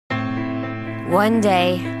One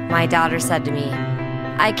day, my daughter said to me,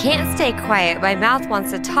 "I can't stay quiet, my mouth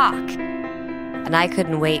wants to talk." And I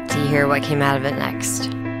couldn't wait to hear what came out of it next.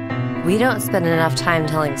 We don't spend enough time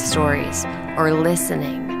telling stories or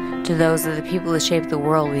listening to those of the people who shape the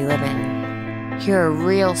world we live in. Here are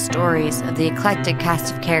real stories of the eclectic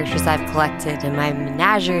cast of characters I've collected in my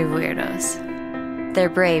menagerie of weirdos. They're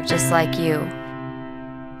brave just like you,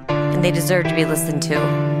 and they deserve to be listened to.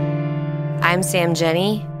 I'm Sam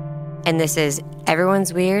Jenny, and this is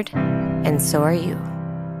Everyone's Weird, and So Are You.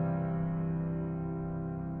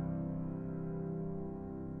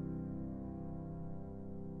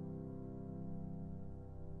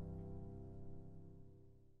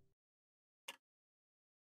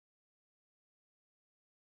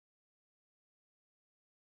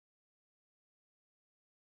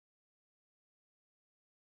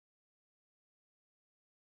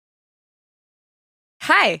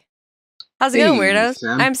 Hi. How's it going, weirdos?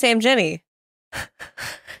 Sam. I'm Sam Jenny.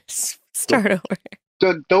 Start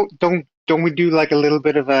over. Don't we do like a little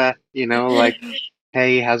bit of a, like,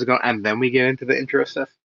 hey, how's it going? And then we get into the intro stuff?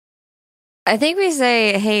 I think we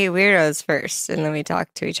say, hey, weirdos first, and then we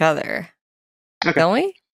talk to each other. Okay. Don't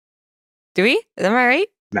we? Do we? Am I right?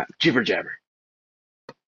 No, jibber jabber.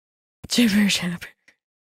 Jibber jabber.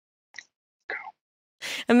 Go.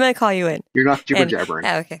 I'm going to call you in. You're not jibber jabbering.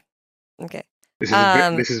 Oh, okay. Okay.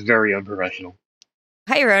 This is very unprofessional.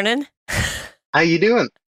 Hi, Ronan. How you doing?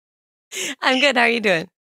 I'm good. How are you doing?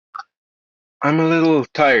 I'm a little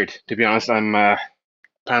tired, to be honest. I'm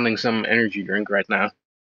pounding some energy drink right now.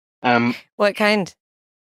 What kind?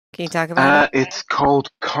 Can you talk about it? It's called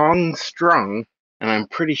Kong Strong, and I'm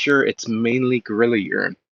pretty sure it's mainly gorilla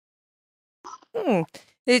urine. Did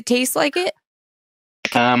it taste like it?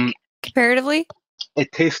 Um, Comparatively?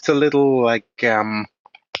 It tastes a little like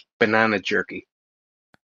banana jerky.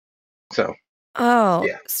 So. Oh,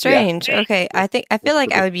 Yeah. strange. Yeah. Okay, I feel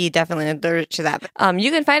like I would be definitely allergic to that.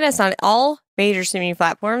 You can find us on all major streaming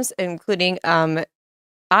platforms, including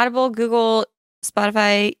Audible, Google,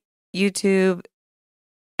 Spotify, YouTube,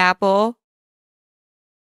 Apple.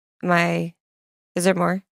 Is there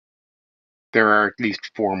more? There are at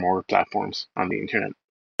least 4 more platforms on the internet.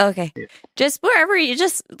 Okay, yeah. Just wherever you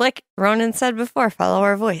just like Ronan said before, follow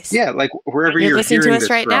our voice. Yeah, like wherever you're listening hearing to us this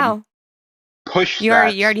right from, now. push You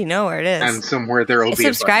that, already know where it is, and somewhere there will be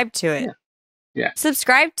subscribe to it. Yeah.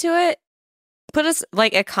 Subscribe to it. Put us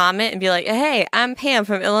like a comment and be like, "Hey, I'm Pam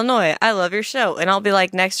from Illinois. I love your show." And I'll be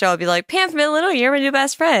like, next show, I'll be like, "Pam from Illinois, you're my new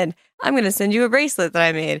best friend. I'm gonna send you a bracelet that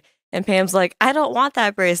I made." And Pam's like, "I don't want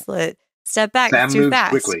that bracelet. Step back, Sam it's too moves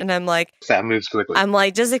fast." quickly. And I'm like, Sam moves quickly. I'm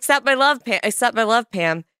like, just accept my love, Pam. Accept my love,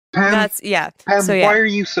 Pam. Pam, Pam, so, why are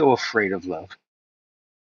you so afraid of love?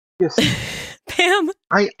 Yes. Pam.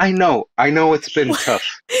 I know it's been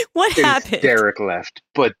tough. What since happened? Derek left,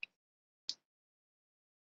 but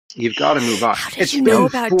you've got to move on. How did It's you know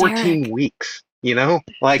been about 14 Derek? weeks,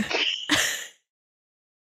 like,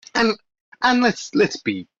 and let's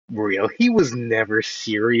be real. He was never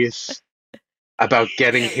serious about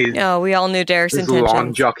getting his. No, we all knew Derek's his intentions.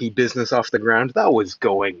 lawn jockey business off the ground. That was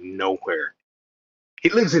going nowhere. He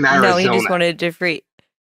lives in Arizona. No, he just wanted to free.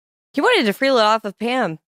 He wanted to freel it off of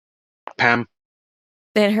Pam. Pam.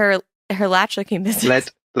 Then her latch-looking business.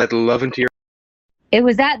 Let love into your. It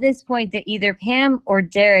was at this point that either Pam or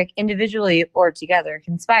Derek, individually or together,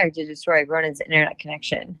 conspired to destroy Ronan's internet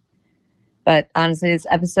connection. But honestly, this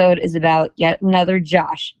episode is about yet another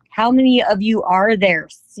Josh. How many of you are there?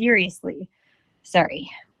 Seriously. Sorry.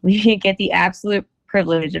 We get the absolute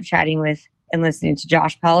privilege of chatting with and listening to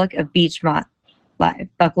Josh Polack of BEACHMONT live.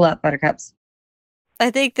 Buckle up, buttercups.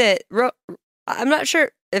 I think that I'm not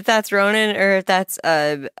sure if that's Ronan or if that's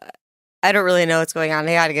I don't really know what's going on.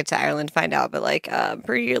 I gotta get to Ireland to find out, but I'm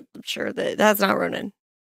pretty sure that that's not Ronan.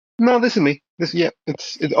 No, this is me.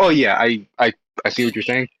 It's oh yeah, I see what you're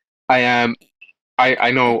saying. I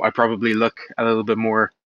know I probably look a little bit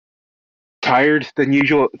more tired than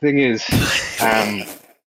usual. Thing is,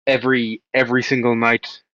 every single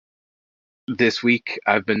night this week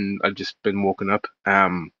I've just been woken up.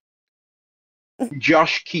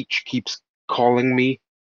 Josh Keach keeps calling me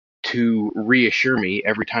to reassure me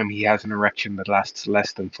every time he has an erection that lasts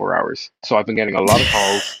less than 4 hours. So I've been getting a lot of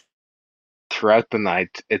calls throughout the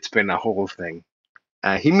night. It's been a whole thing.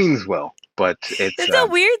 He means well, but it's a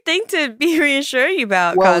weird thing to be reassuring you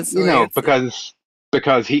about. Well, constantly.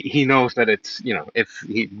 Because he knows that it's if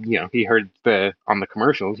he heard on the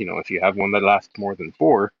commercials if you have one that lasts more than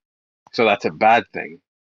 4, so that's a bad thing.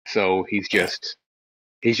 So he's just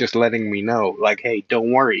letting me know, like, hey,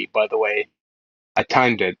 don't worry. By the way, I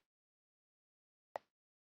timed it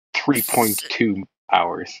 3.2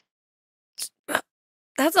 hours.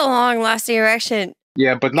 That's a long-lasting erection.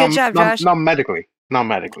 Yeah, but Good job, Josh. not medically. Not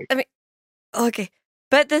medically. I mean, okay.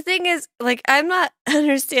 But the thing is, like, I'm not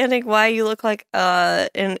understanding why you look like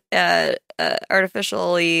an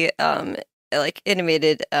artificially like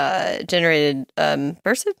animated generated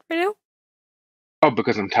person right now. Oh,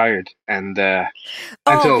 because I'm tired, and Oh,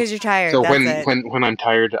 so because you're tired. so That's it. when I'm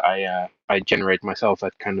tired, I generate myself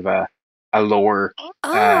at kind of a lower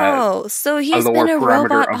Oh, so a he's lower been a parameter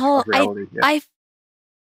robot all. of reality. Yeah.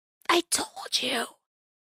 I told you.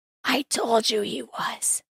 I told you he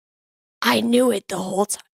was. I knew it the whole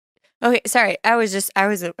time. Okay, sorry. I was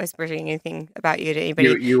whispering anything about you to anybody.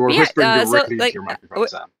 You were But yeah, whispering so directly into like, your microphone,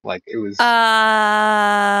 Sam. Like it was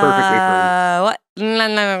perfectly perfect. what?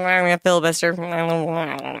 Filibuster.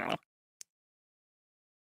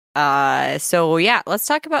 So yeah, let's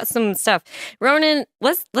talk about some stuff. Ronan,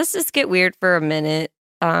 let's just get weird for a minute.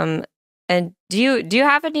 And do you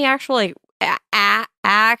have any actual like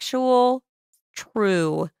actual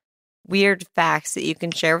true weird facts that you can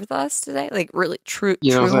share with us today? Like really true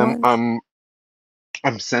Sam, ones?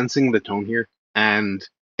 I'm sensing the tone here, and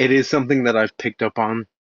it is something that I've picked up on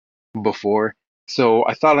before. So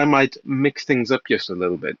I thought I might mix things up just a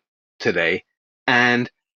little bit today, and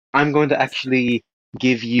I'm going to actually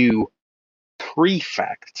give you 3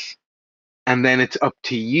 facts, and then it's up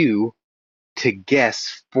to you to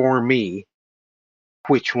guess for me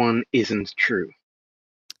which one isn't true.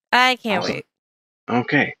 I can't Awesome. wait.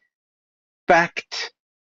 Okay. Fact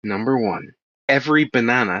number 1. Every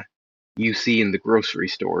banana you see in the grocery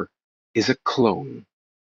store is a clone.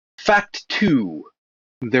 Fact 2.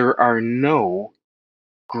 There are no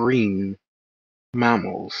green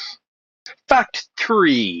mammals. Fact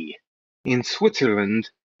 3. In Switzerland,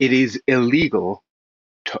 it is illegal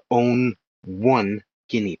to own one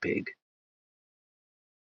guinea pig.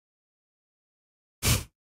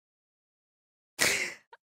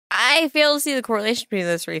 I fail to see the correlation between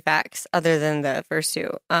those 3 facts, other than the first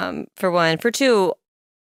 2. For one, for 2,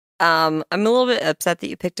 I'm a little bit upset that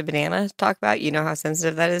you picked a banana to talk about. You know how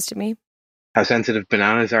sensitive that is to me. How sensitive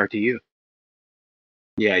bananas are to you?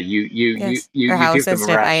 Yeah, Yes, or you how give them a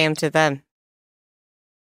sensitive I rash. am to them.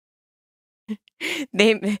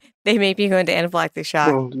 They make me go into anaphylactic shock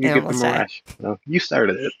Well, you and give them almost a die. rash. No, you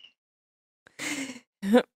started it.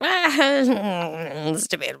 It's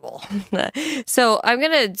debatable. So I'm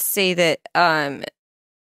gonna say that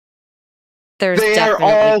there's They are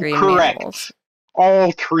definitely all green correct. mammals.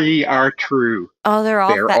 All 3 are true. Oh, they're all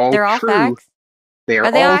They're all true. facts. They are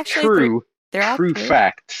Are they all all actually three? true. They're all True true.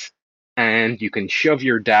 facts, and you can shove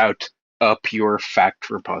your doubt up your fact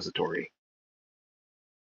repository.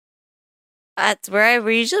 That's where I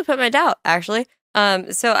usually put my doubt, actually.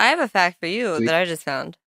 So I have a fact for you See? that I just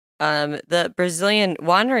found. The Brazilian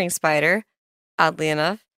wandering spider, oddly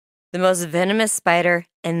enough, the most venomous spider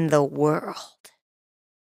in the world.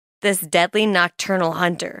 This deadly nocturnal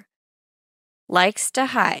hunter likes to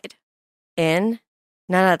hide in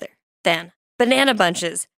none other than banana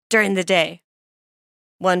bunches during the day.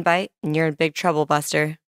 One bite and you're in big trouble,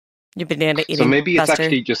 Buster. You banana So eating maybe it's Buster.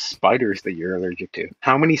 actually just spiders that you're allergic to.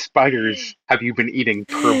 How many spiders have you been eating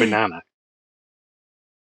per banana?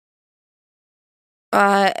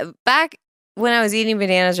 Back when I was eating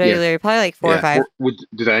bananas regularly, probably like 4 or 5.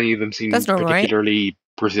 Did any of them seem That's normal, right? particularly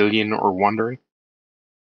Brazilian or wandering?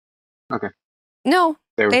 Okay. No,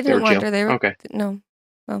 They they were didn't chill. wander. They were Okay. no.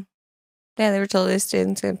 Yeah, they were totally stayed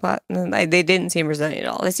in the same plot. And they didn't seem Brazilian at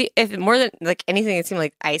all. They see if more than like anything, it seemed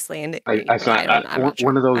like Icelandic. I saw I'm not sure.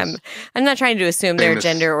 one of those I'm not trying to assume their famous.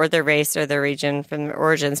 gender or their race or their region from their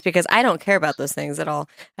origins because I don't care about those things at all.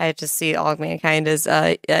 I just see all of mankind as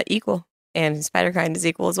equal, and spiderkind is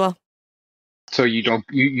equal as well. So you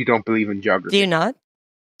don't believe in geography? Do you not?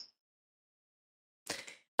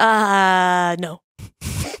 No.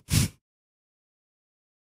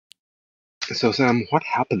 So Sam, what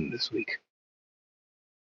happened this week?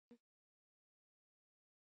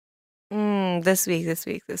 This week.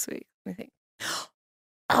 Let me think.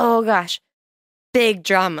 Oh gosh. Big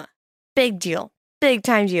drama. Big deal. Big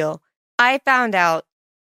time deal. I found out,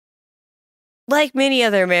 like many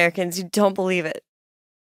other Americans who don't believe it,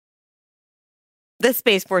 the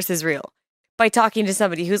Space Force is real. By talking to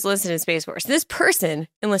somebody who's enlisted in Space Force. This person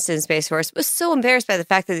enlisted in Space Force was so embarrassed by the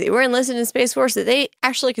fact that they were enlisted in Space Force that they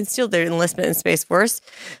actually concealed their enlistment in Space Force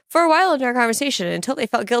for a while in our conversation until they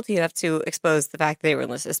felt guilty enough to expose the fact that they were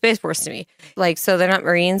enlisted in Space Force to me. Like, so they're not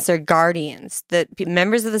Marines, they're Guardians. The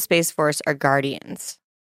members of the Space Force are Guardians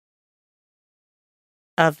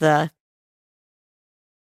of the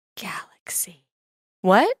galaxy.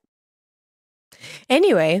 What?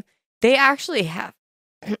 Anyway, they actually have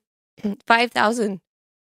 5,000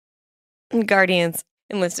 Guardians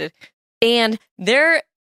enlisted. And their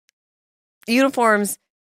uniforms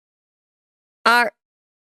are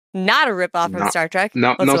not a ripoff from Star Trek.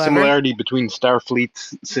 No whatsoever. similarity between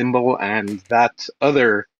Starfleet's symbol and that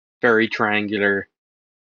other very triangular,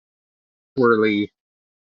 swirly.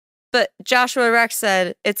 But Joshua Rex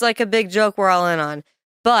said, it's like a big joke we're all in on.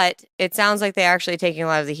 But it sounds like they're actually taking a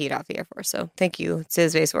lot of the heat off the Air Force. So thank you to the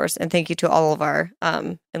Space Force, and thank you to all of our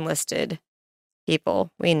enlisted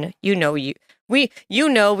people. We love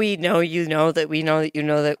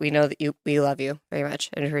you very much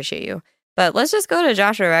and appreciate you. But let's just go to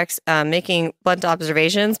Joshua Rex making blunt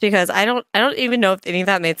observations, because I don't even know if any of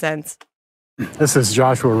that made sense. This is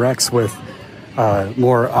Joshua Rex with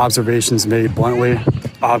more observations made bluntly,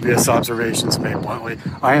 obvious observations made bluntly.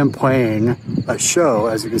 I am playing a show,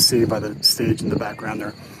 as you can see by the stage in the background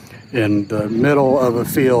there, in the middle of a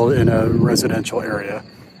field in a residential area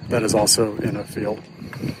that is also in a field.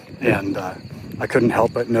 And I couldn't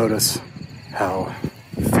help but notice how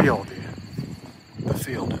fieldy the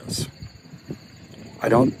field is. I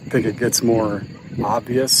don't think it gets more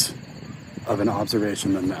obvious of an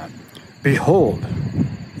observation than that. Behold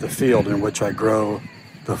the field in which I grow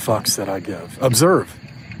the fucks that I give. Observe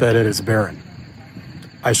that it is barren.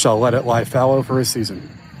 I shall let it lie fallow for a season,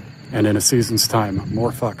 and in a season's time, more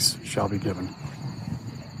fucks shall be given.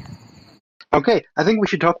 Okay, I think we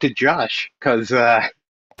should talk to Josh, because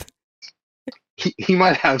he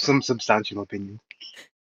might have some substantial opinions.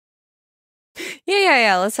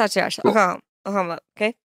 Yeah. Let's talk to Josh. Cool. I'll come up,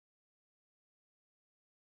 okay?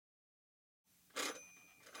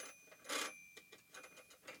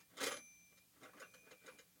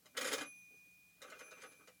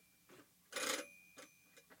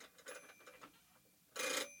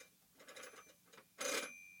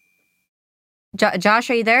 Josh,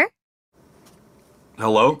 are you there?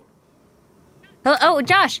 Hello? Oh,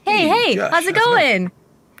 Josh. Hey, Josh, how's it going?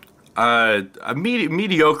 I'm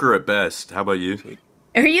mediocre at best. How about you?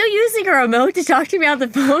 Are you using a remote to talk to me on the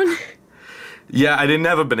phone? Yeah, I didn't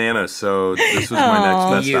have a banana, so this was my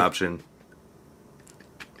next best option.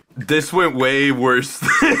 This went way worse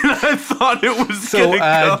than I thought it was So,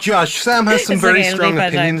 go. Josh, Sam has some It's very okay, it'll strong be fun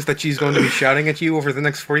opinions that she's going to be shouting at you over the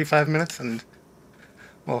next 45 minutes, and,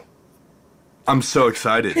 well... I'm so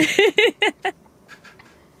excited.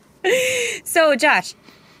 So, Josh,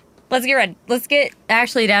 let's get ready. Let's get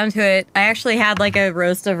actually down to it. I actually had like a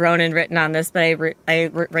roast of Ronan written on this, but I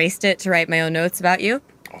erased it to write my own notes about you.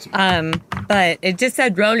 Awesome. But it just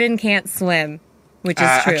said Ronan can't swim, which is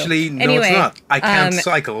true. Actually, no, Anyway, it's not. I can't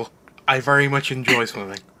cycle. I very much enjoy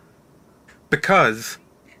swimming. Because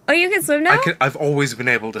Oh, you can swim now? I've always been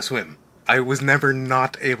able to swim. I was never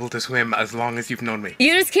not able to swim as long as you've known me.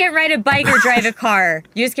 You just can't ride a bike or drive a car.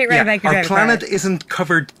 You just can't ride a bike or our drive a car. planet isn't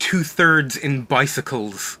covered 2/3 in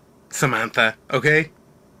bicycles, Samantha, okay?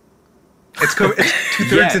 It's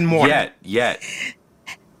 2/3 in more. Yet.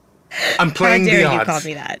 I'm playing the How dare odds. you call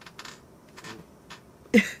me that?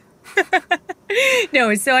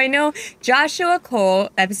 No, so I know Joshua Cole,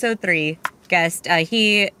 episode 3 guest,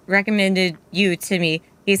 he recommended you to me.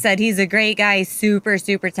 He said he's a great guy, super,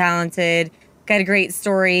 super talented, got a great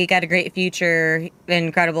story, got a great future,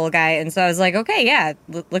 incredible guy. And so I was like, okay, yeah,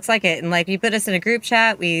 looks like it. And like, he put us in a group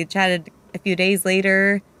chat. We chatted a few days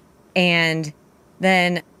later. And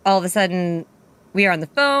then all of a sudden we are on the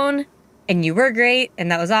phone and you were great.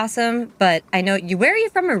 And that was awesome. But I know you, where are you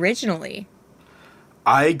from originally?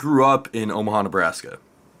 I grew up in Omaha, Nebraska.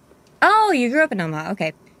 Oh, you grew up in Omaha.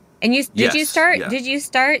 Okay. And did you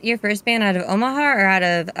start your first band out of Omaha or out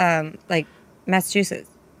of like Massachusetts?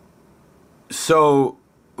 So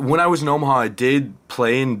when I was in Omaha, I did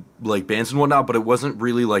play in like bands and whatnot, but it wasn't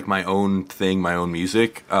really like my own thing, my own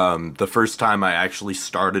music. The first time I actually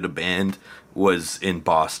started a band was in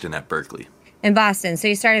Boston at Berkeley. In Boston. So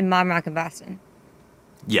you started Mom Rock in Boston.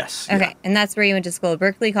 Yes. Okay. Yeah. And that's where you went to school,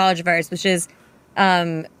 Berkeley College of Arts, which is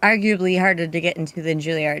arguably harder to get into than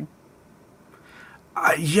Juilliard.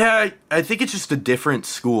 Yeah, I think it's just a different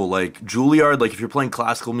school. Like Juilliard, like if you're playing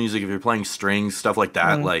classical music, if you're playing strings, stuff like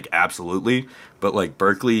that, like absolutely. But like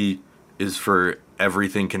Berkeley is for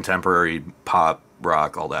everything contemporary, pop,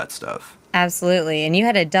 rock, all that stuff. Absolutely. And you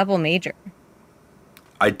had a double major.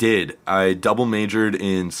 I did. I double majored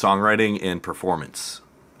in songwriting and performance.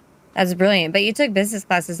 That's brilliant. But you took business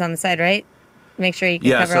classes on the side, right? Make sure you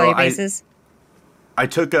can cover all your bases. I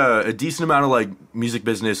took a decent amount of like music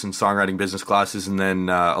business and songwriting business classes, and then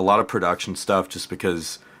a lot of production stuff, just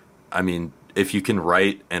because, I mean, if you can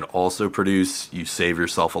write and also produce, you save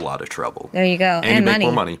yourself a lot of trouble. There you go. And you make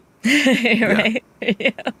more money. Right?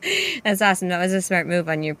 Yeah. That's awesome. That was a smart move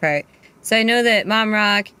on your part. So I know that Mom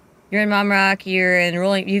Rock, You're in Mom Rock. You're in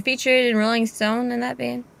Rolling. You featured in Rolling Stone in that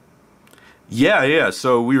band. Yeah.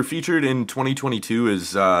 So we were featured in 2022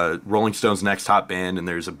 as Rolling Stone's Next Hot Band, and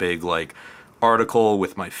there's a big like article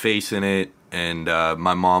with my face in it, and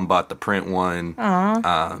my mom bought the print one.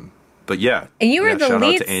 Aww. But yeah. And you were the shout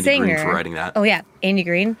lead out to Andy singer. Green for writing that. Oh yeah, Andy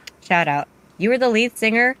Green. Shout out. You were the lead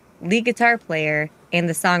singer, lead guitar player, and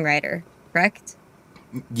the songwriter. Correct?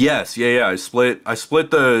 Yes. Yeah. I split some of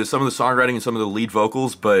the songwriting and some of the lead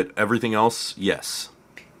vocals, but everything else, yes.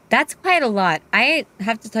 That's quite a lot. I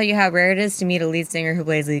have to tell you how rare it is to meet a lead singer who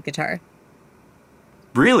plays lead guitar.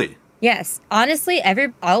 Really? Yes. Honestly,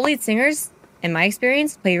 all lead singers, in my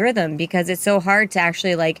experience, play rhythm because it's so hard to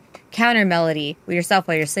actually like counter melody with yourself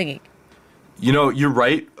while you're singing. You know, you're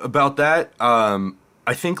right about that.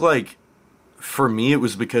 I think like for me, it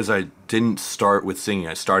was because I didn't start with singing.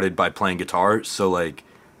 I started by playing guitar, so like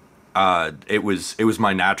it was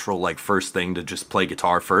my natural like first thing to just play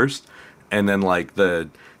guitar first, and then like the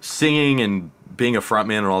singing and being a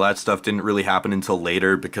frontman and all that stuff didn't really happen until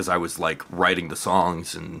later because I was like writing the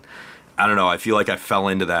songs, and I don't know. I feel like I fell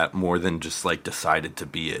into that more than just like decided to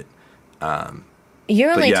be it.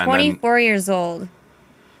 You're only 24 years old.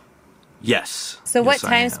 Yes. So what Yes, I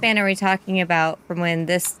time am. span are we talking about from when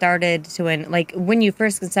this started to when you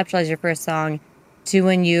first conceptualized your first song to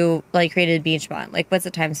when you like created BEACHMONT? Like what's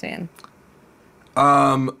the time span?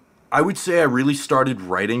 I would say I really started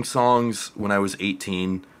writing songs when I was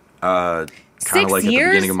 18. Kind of 6 like at the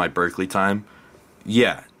years? beginning of my Berkeley time.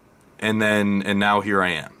 Yeah. And now here I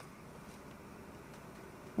am.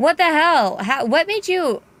 What the hell? What made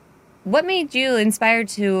you inspired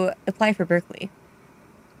to apply for Berkeley?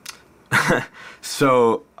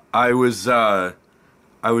 So I was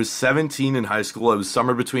 17 in high school. I was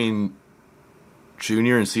somewhere between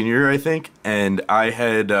junior and senior year, I think. And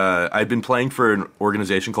I'd been playing for an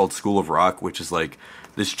organization called School of Rock, which is like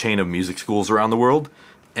this chain of music schools around the world.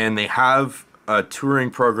 And they have a touring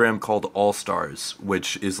program called All Stars,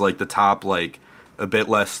 which is like the top, like a bit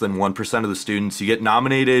less than 1% of the students. You get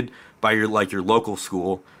nominated by your local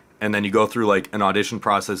school, and then you go through like an audition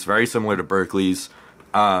process very similar to Berkeley's.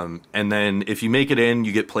 And then if you make it in,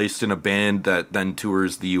 you get placed in a band that then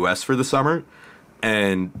tours the US for the summer.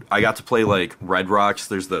 And I got to play like Red Rocks.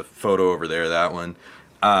 There's the photo over there, that one.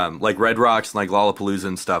 Like Red Rocks and like Lollapalooza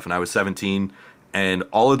and stuff. And I was 17. And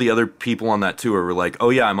all of the other people on that tour were like, oh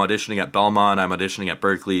yeah, I'm auditioning at Belmont. I'm auditioning at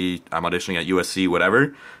Berkeley. I'm auditioning at USC,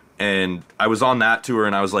 whatever. And I was on that tour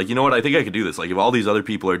and I was like, you know what? I think I could do this. Like if all these other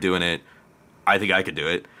people are doing it, I think I could do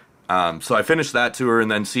it. So I finished that tour, and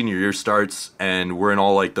then senior year starts, and we're in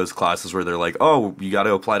all like those classes where they're like, "Oh, you got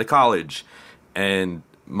to apply to college," and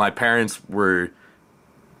my parents were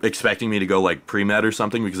expecting me to go like pre-med or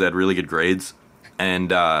something because I had really good grades,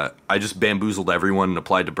 and I just bamboozled everyone and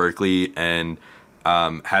applied to Berkeley, and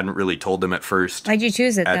hadn't really told them at first. Why'd you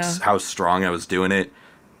choose it though? How strong I was doing it,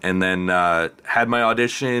 and then had my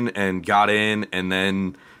audition and got in, and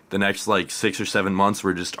then the next like 6 or 7 months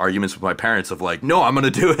were just arguments with my parents of like, no, I'm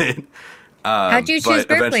going to do it. How'd you choose but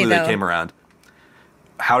Berkeley, eventually though? they came around.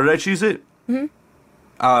 How did I choose it?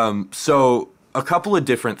 Mm-hmm. So a couple of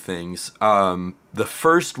different things. The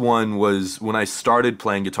first one was when I started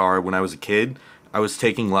playing guitar when I was a kid, I was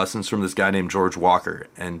taking lessons from this guy named George Walker.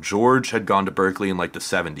 And George had gone to Berkeley in like the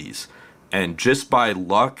 70s. And just by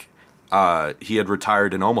luck, he had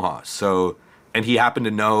retired in Omaha. And he happened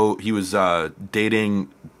to know he was dating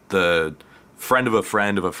the friend of a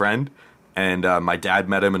friend of a friend, and my dad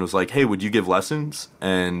met him and was like, hey, would you give lessons?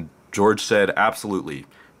 And George said absolutely,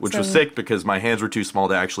 which was sick because my hands were too small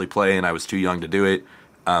to actually play and I was too young to do it,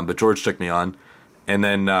 but George took me on. And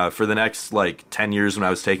then for the next like 10 years when I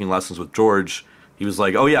was taking lessons with George, he was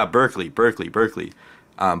like, oh yeah, Berkeley. But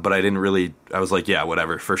I was like, yeah,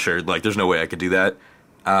 whatever, for sure, like there's no way I could do that.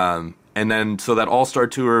 And then so that All-Star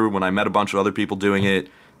tour, when I met a bunch of other people doing it,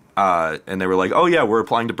 and they were like, oh yeah, we're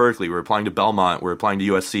applying to Berkeley, we're applying to Belmont, we're applying to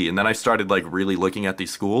USC. And then I started like really looking at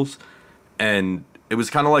these schools, and it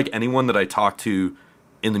was kind of like anyone that I talked to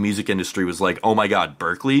in the music industry was like, oh my God,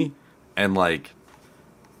 Berkeley? And like,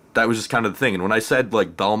 that was just kind of the thing. And when I said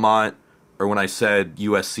like Belmont or when I said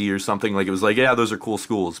USC or something, like it was like, yeah, those are cool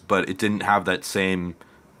schools, but it didn't have that same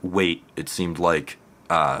weight, it seemed like,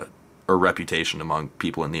 or reputation among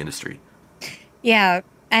people in the industry. Yeah,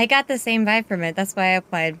 I got the same vibe from it. That's why I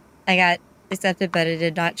applied. I got accepted, but I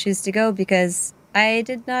did not choose to go because I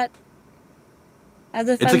did not have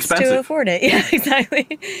the funds to afford it. Yeah, exactly.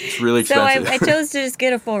 It's really expensive. So I chose to just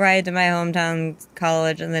get a full ride to my hometown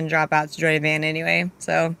college and then drop out to join a band anyway.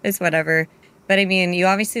 So it's whatever. But I mean, you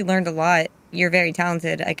obviously learned a lot. You're very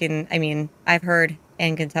talented. I've heard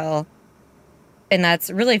and can tell. And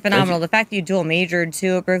that's really phenomenal. The fact that you dual majored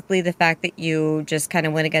too at Berkeley, the fact that you just kind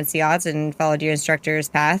of went against the odds and followed your instructor's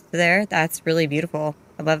path there, that's really beautiful.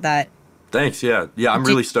 I love that. Thanks, yeah. Yeah, I'm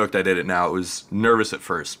really stoked I did it now. I was nervous at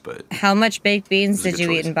first, but... How much baked beans did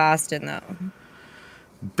you eat in Boston, though?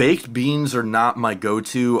 Baked beans are not my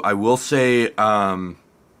go-to. I will say,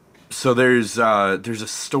 so there's a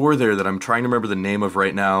store there that I'm trying to remember the name of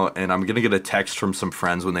right now, and I'm going to get a text from some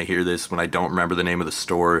friends when they hear this when I don't remember the name of the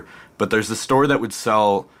store. But there's a store that would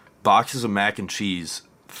sell boxes of mac and cheese,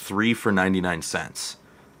 3 for 99 cents.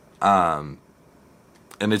 And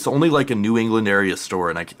it's only like a New England area store,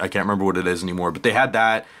 and I can't remember what it is anymore. But they had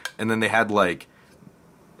that, and then they had like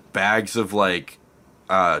bags of like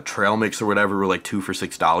trail mix or whatever were like 2 for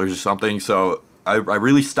 $6 or something. So I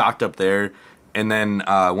really stocked up there. And then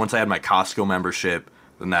once I had my Costco membership,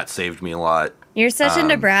 then that saved me a lot. You're such a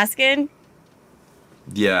Nebraskan.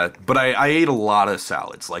 Yeah, but I ate a lot of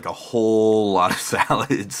salads, like a whole lot of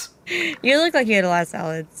salads. You look like you ate a lot of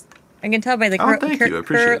salads. I can tell by the curl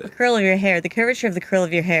of your hair. The curvature of the curl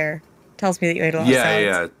of your hair tells me that you ate a lot of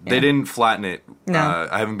salads. Yeah. They didn't flatten it. No.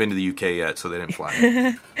 I haven't been to the UK yet, so they didn't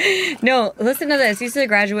flatten it. No, listen to this. These are the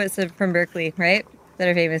graduates from Berkeley, right? That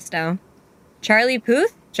are famous now. Charlie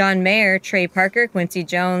Puth, John Mayer, Trey Parker, Quincy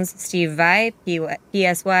Jones, Steve Vai,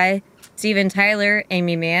 PSY, Steven Tyler,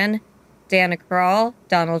 Amy Mann, Dana Krall,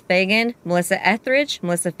 Donald Fagan, Melissa Etheridge,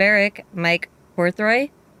 Melissa Farrick, Mike Portnoy,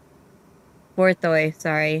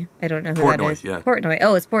 sorry. I don't know who that is. Yeah. Portnoy.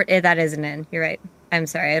 Oh, it's that is an N. You're right. I'm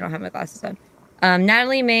sorry. I don't have my glasses on.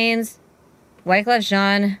 Natalie Maines, Wyclef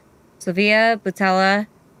Jean, Sylvia Butella.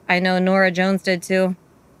 I know Nora Jones did too.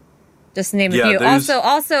 Just to name a few. Also,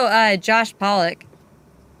 Josh Polack.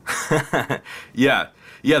 Yeah,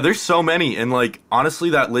 there's so many, and like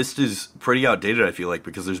honestly, that list is pretty outdated. I feel like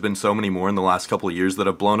because there's been so many more in the last couple of years that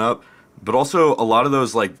have blown up. But also, a lot of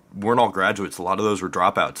those like weren't all graduates. A lot of those were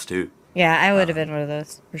dropouts too. Yeah, I would have been one of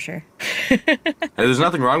those for sure. There's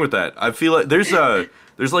nothing wrong with that. I feel like there's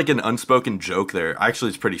like an unspoken joke there. Actually,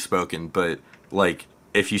 it's pretty spoken, but like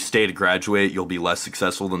if you stay to graduate, you'll be less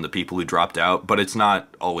successful than the people who dropped out. But it's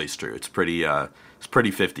not always true. It's pretty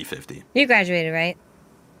 50-50. You graduated, right?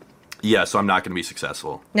 Yeah, so I'm not going to be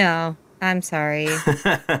successful. No, I'm sorry.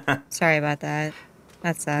 Sorry about that.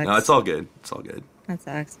 That sucks. No, it's all good. It's all good. That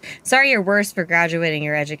sucks. Sorry you're worse for graduating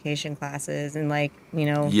your education classes and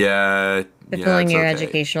fulfilling your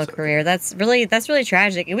educational career. That's really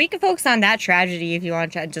tragic. And we can focus on that tragedy if you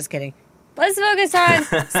want to. Just kidding. Let's focus on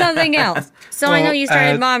something else. So I know you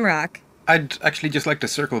started Mom Rock. I'd actually just like to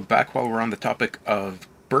circle back while we're on the topic of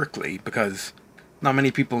Berkeley, because not many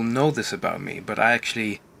people know this about me, but I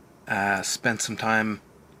actually spent some time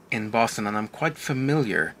in Boston, and I'm quite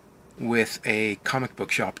familiar with a comic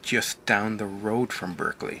book shop just down the road from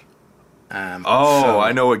Berkeley.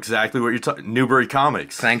 I know exactly what you're talking. Newbury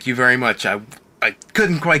Comics. Thank you very much. I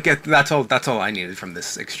couldn't quite get. That's all I needed from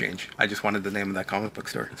this exchange. I just wanted the name of that comic book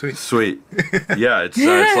store. Sweet. Yeah, it's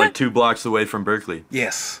like 2 blocks away from Berkeley.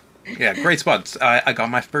 Yes. Yeah, great spots. I got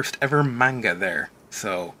my first ever manga there.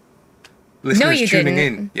 So, listeners tuning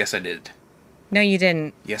in, yes, I did. No, you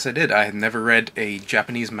didn't. Yes, I did. I had never read a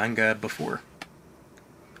Japanese manga before.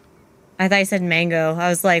 I thought you said mango. I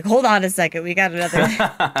was like, hold on a second. We got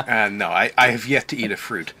another. No, I have yet to eat a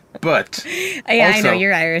fruit. But yeah, I know.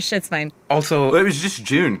 You're Irish. It's fine. Also, it was just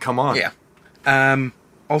June. Come on. Yeah.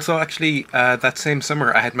 Also, actually, that same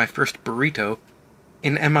summer, I had my first burrito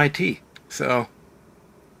in MIT. So.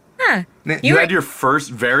 Huh. You had your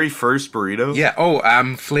very first burrito?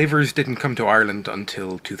 Yeah. Flavors didn't come to Ireland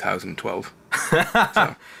until 2012.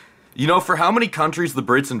 So. You know, for how many countries the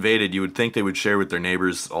Brits invaded, you would think they would share with their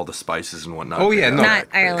neighbors all the spices and whatnot. Oh yeah, no, not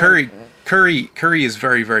Ireland. Curry is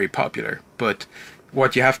very, very popular. But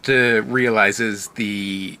what you have to realize is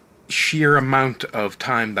the sheer amount of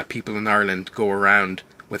time that people in Ireland go around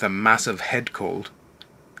with a massive head cold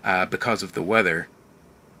because of the weather.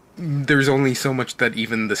 There's only so much that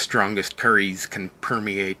even the strongest curries can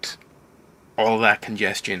permeate all that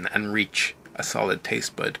congestion and reach a solid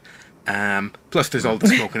taste bud. Plus, there's all the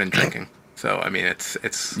smoking and drinking. So, I mean, it's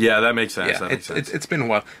yeah, that makes sense. Yeah, it's been a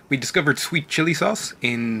while. We discovered sweet chili sauce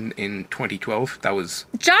in 2012. That was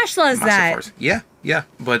Josh loves that. Yeah.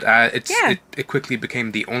 But it quickly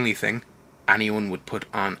became the only thing anyone would put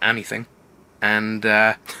on anything. And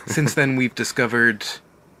since then, we've discovered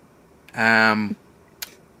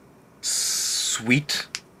sweet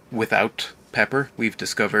without pepper. We've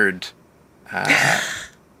discovered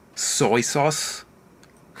soy sauce.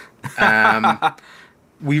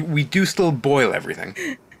 We do still boil everything,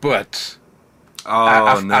 but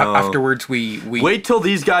afterwards we wait till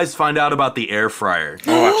these guys find out about the air fryer.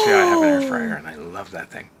 Oh, actually, I have an air fryer and I love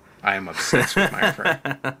that thing. I am obsessed with my air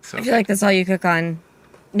fryer. So. I feel like that's all you cook on.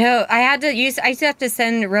 No, I used to have to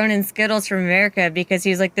send Ronan Skittles from America because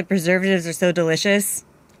he was like, the preservatives are so delicious.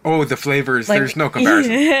 Oh, the flavors. Like, there's no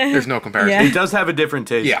comparison. There's no comparison. Yeah. It does have a different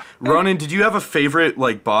taste. Yeah. Ronan, did you have a favorite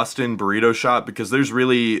like Boston burrito shop? Because there's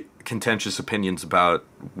really contentious opinions about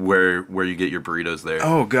where you get your burritos there.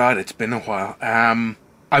 Oh God, it's been a while.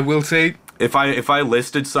 I will say, If I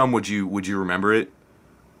listed some, would you remember it?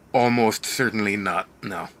 almost certainly not.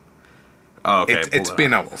 No. Oh, okay. It's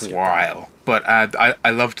been a while. But I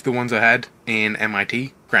loved the ones I had in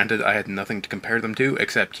MIT. Granted, I had nothing to compare them to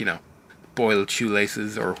except, you know, boiled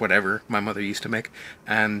shoelaces or whatever my mother used to make.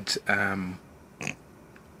 And I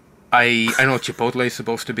know Chipotle is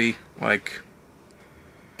supposed to be, like,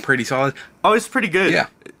 pretty solid. Oh, it's pretty good. Yeah.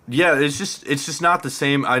 Yeah, it's just not the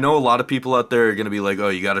same. I know a lot of people out there are going to be like, oh,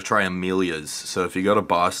 you got to try Amelia's. So if you go to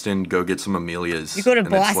Boston, go get some Amelia's. You go to And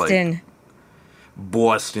it's Boston. like,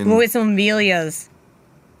 Boston. Go with some Amelia's.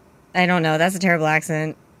 I don't know. That's a terrible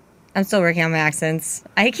accent. I'm still working on my accents.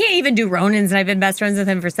 I can't even do Ronan's, and I've been best friends with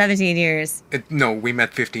him for 17 years. No, we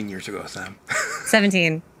met 15 years ago, Sam.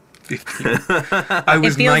 17. 15. I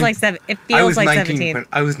was It feels nine- like It I feels was like 19 17.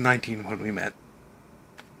 I was 19 when we met.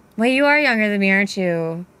 Wait, you are younger than me, aren't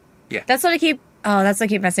you? Yeah. That's what I keep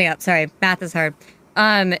messing up. Sorry, math is hard.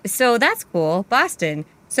 So that's cool. Boston.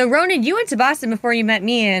 So Ronan, you went to Boston before you met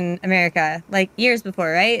me in America, like years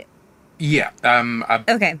before, right? Yeah.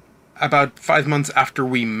 Okay. About 5 months after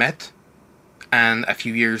we met, and a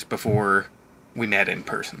few years before we met in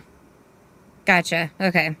person. Gotcha.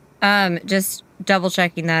 Okay. Just double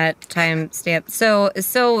checking that time stamp. So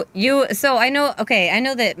I know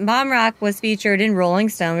that Mom Rock was featured in Rolling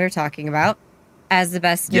Stone, we were talking about, as the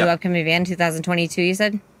best new upcoming band 2022, you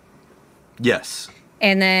said? Yes.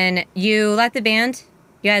 And then you left the band.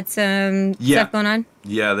 You had some stuff going on?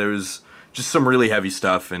 Yeah, there was just some really heavy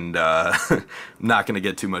stuff, and I'm not going to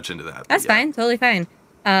get too much into that. That's fine. Totally fine.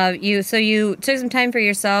 You took some time for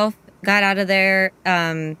yourself, got out of there,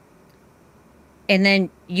 and then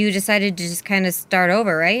you decided to just kind of start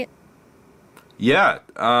over, right? Yeah.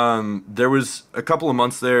 There was a couple of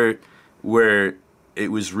months there where it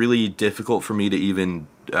was really difficult for me to even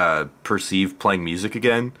perceive playing music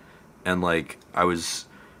again. And, like, I was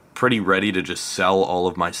pretty ready to just sell all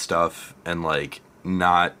of my stuff and, like,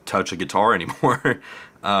 not touch a guitar anymore.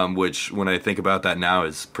 Which, when I think about that now,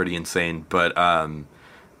 is pretty insane. But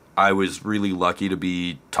I was really lucky to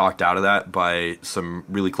be talked out of that by some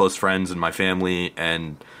really close friends and my family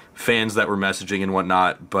and fans that were messaging and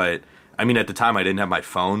whatnot. But, I mean, at the time, I didn't have my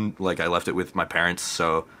phone. Like, I left it with my parents,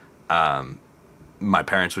 so my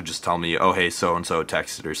parents would just tell me, oh, hey, so-and-so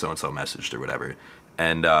texted or so-and-so messaged or whatever.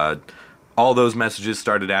 And all those messages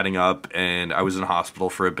started adding up, and I was in hospital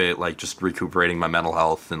for a bit, like, just recuperating my mental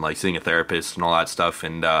health and, like, seeing a therapist and all that stuff.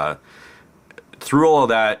 And through all of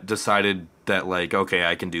that, decided that, like, okay,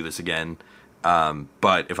 I can do this again.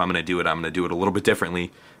 But if I'm going to do it, I'm going to do it a little bit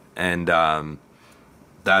differently. And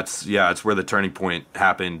that's where the turning point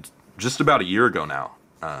happened just about a year ago now.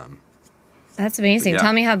 That's amazing. Yeah.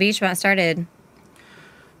 Tell me how BEACHMONT started.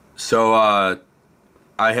 So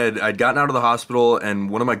I'd gotten out of the hospital,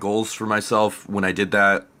 and one of my goals for myself when I did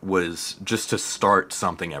that was just to start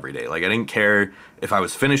something every day. Like, I didn't care if I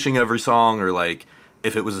was finishing every song, or like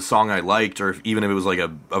if it was a song I liked, or even if it was like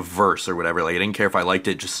a verse or whatever. Like, I didn't care if I liked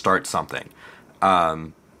it, just start something.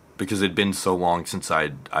 Because it'd been so long since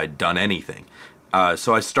I'd done anything.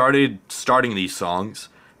 So I started starting these songs,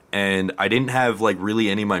 and I didn't have like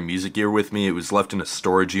really any of my music gear with me. It was left in a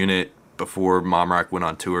storage unit before Mom Rock went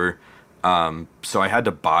on tour. So I had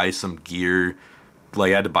to buy some gear.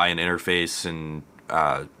 Like, I had to buy an interface and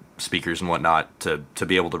speakers and whatnot to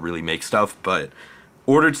be able to really make stuff. But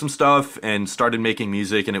ordered some stuff and started making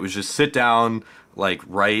music, and it was just sit down, like,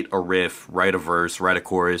 write a riff, write a verse, write a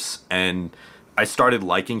chorus, and I started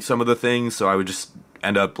liking some of the things. So I would just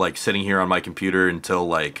end up like sitting here on my computer until,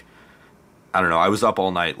 like, I don't know, I was up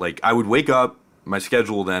all night. Like, I would wake up, my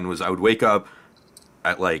schedule then was I would wake up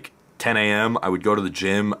at like 10 a.m. I would go to the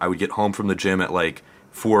gym. I would get home from the gym at like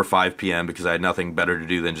 4 or 5 p.m. because I had nothing better to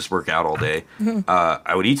do than just work out all day.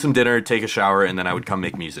 I would eat some dinner, take a shower, and then I would come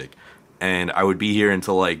make music. And I would be here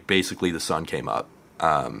until like basically the sun came up.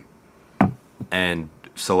 And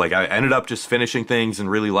so like I ended up just finishing things and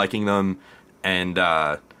really liking them. And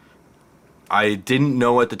I didn't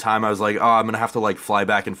know at the time. I was like, oh, I'm going to have to like fly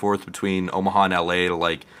back and forth between Omaha and LA to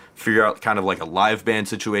like figure out kind of like a live band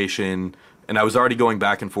situation. And I was already going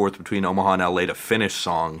back and forth between Omaha and LA to finish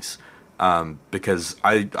songs because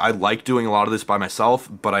I like doing a lot of this by myself,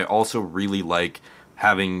 but I also really like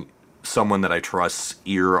having someone that I trust's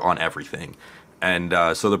ear on everything. And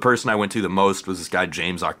so the person I went to the most was this guy,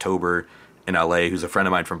 James October, in LA, who's a friend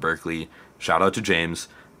of mine from Berkeley. Shout out to James.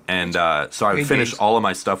 And so I would finish all of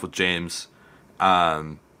my stuff with James,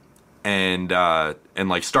 and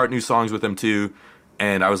like start new songs with him too.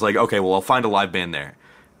 And I was like, okay, well, I'll find a live band there.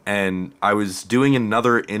 And I was doing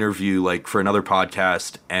another interview like for another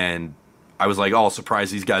podcast, and I was like, oh, I'll surprise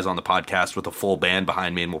these guys on the podcast with a full band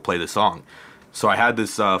behind me, and we'll play the song. So I had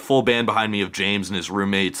this full band behind me of James and his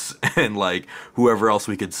roommates and like whoever else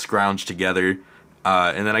we could scrounge together.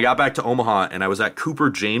 And then I got back to Omaha, and I was at Cooper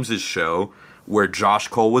James's show where Josh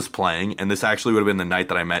Cole was playing. And this actually would have been the night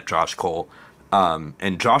that I met Josh Cole.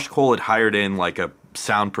 And Josh Cole had hired in like a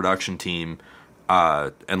sound production team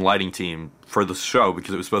and lighting team for the show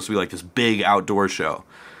because it was supposed to be like this big outdoor show.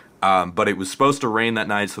 But it was supposed to rain that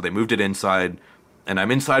night, so they moved it inside. And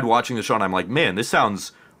I'm inside watching the show, and I'm like, man, this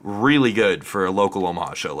sounds really good for a local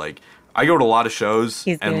Omaha show. Like, I go to a lot of shows,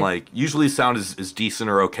 and like usually sound is decent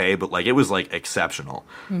or okay, but like it was like exceptional.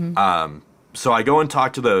 Mm-hmm. So I go and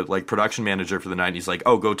talk to the like production manager for the night, and he's like,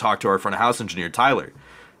 oh, go talk to our front of house engineer, Tyler.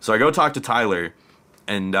 So I go talk to Tyler,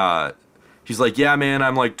 and he's like, yeah, man,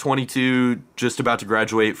 I'm like 22, just about to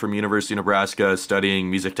graduate from University of Nebraska, studying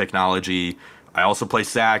music technology. I also play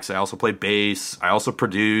sax, I also play bass, I also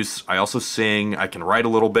produce, I also sing, I can write a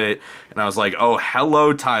little bit. And I was like, oh,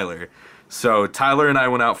 hello, Tyler. So Tyler and I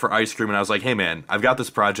went out for ice cream, and I was like, hey, man, I've got this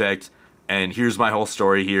project, and here's my whole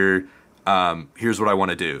story here. Here's what I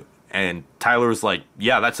want to do. And Tyler was like,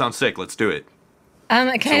 yeah, that sounds sick, let's do it. So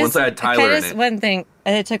once I had Tyler in it. One thing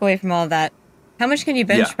I took away from all of that. How much can you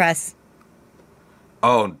bench press?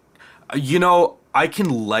 Oh, you know, I can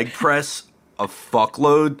leg press a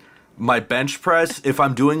fuckload. My bench press, if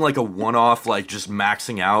I'm doing like a one-off, like just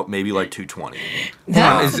maxing out, maybe like 220.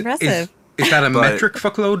 That's impressive. Is that a metric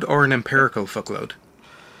fuckload or an empirical fuckload?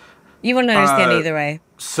 You wouldn't understand either way.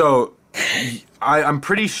 So, I'm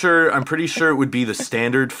pretty sure it would be the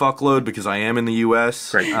standard fuckload because I am in the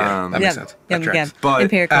U.S. Great, yeah, that makes sense. But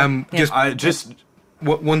empirical.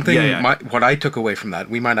 One thing, what I took away from that,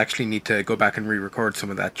 we might actually need to go back and re-record some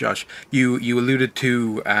of that, Josh. You alluded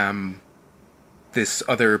to this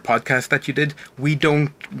other podcast that you did. We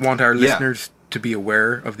don't want our listeners to be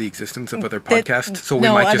aware of the existence of other podcasts, so we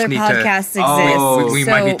might just need to. No, other podcasts exist. We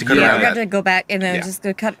might need to cut around that. We're going to go back and then just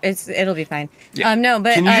go cut. It'll be fine. Yeah. No,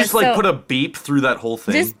 but can you just put a beep through that whole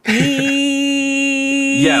thing? Just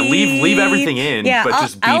beep. Yeah, leave everything in, but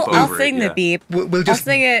just beep over it. I'll sing the beep. We'll just I'll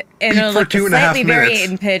sing it, and it'll look slightly vary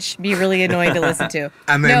in pitch, be really annoying to listen to.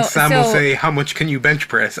 And then Sam will say, "How much can you bench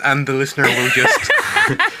press?" And the listener will just.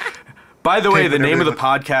 By the way, the name of the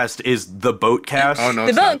podcast is The Boatcast. Oh, no,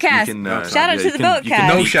 The Boatcast. Shout out to The Boatcast.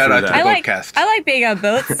 No shout out to The Boatcast. I like being on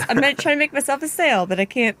boats. I'm trying to make myself a sail, but I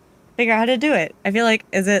can't figure out how to do it. I feel like,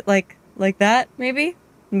 is it like that, maybe?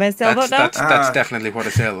 My sailboat now? That's definitely what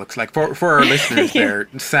a sail looks like. For our listeners there,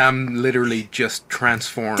 Sam literally just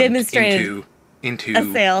transformed into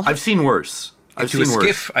a sail. I've seen worse. Into a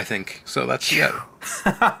skiff, I think. So that's, yeah.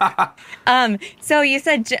 So you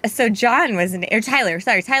said, John was or Tyler.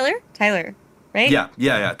 Sorry, Tyler, right?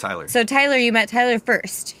 Yeah, Tyler. So Tyler, you met Tyler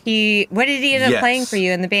first. What did he end up playing for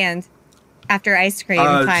you in the band after Ice Cream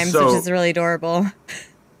Times, which is really adorable?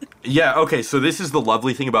 Yeah, okay, so this is the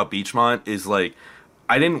lovely thing about Beachmont is, like,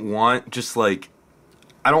 I didn't want just, like,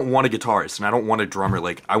 I don't want a guitarist and I don't want a drummer.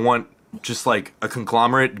 Like, I want just, like, a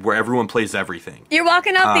conglomerate where everyone plays everything. You're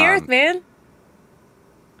walking off the earth, man.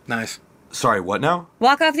 Nice. Sorry, what now?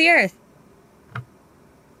 Walk Off the Earth.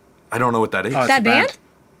 I don't know what that is. Oh, that band?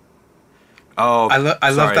 Oh, I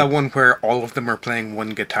love that one where all of them are playing one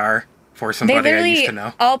guitar for somebody I used to know.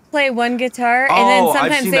 They all play one guitar, and then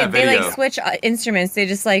sometimes they like switch instruments. They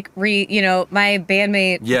just like my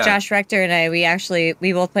bandmate Josh Rector and I,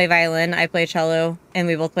 we both play violin. I play cello, and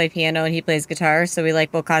we both play piano, and he plays guitar. So we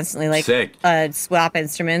will constantly swap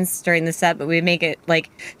instruments during the set, but we make it like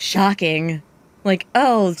shocking. Like,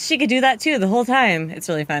 oh, she could do that too the whole time. It's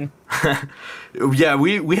really fun. Yeah,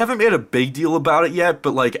 we haven't made a big deal about it yet,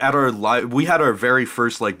 but like at our we had our very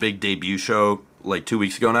first like big debut show like 2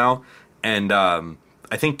 weeks ago now, and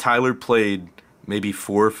I think Tyler played maybe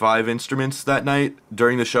 4 or 5 instruments that night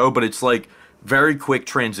during the show, but it's like very quick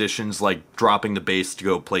transitions, like dropping the bass to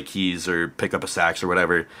go play keys or pick up a sax or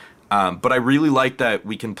whatever. But I really like that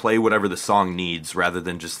we can play whatever the song needs rather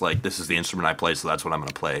than just like, this is the instrument I play, so that's what I'm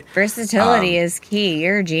going to play. Versatility is key.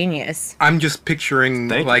 You're a genius. I'm just picturing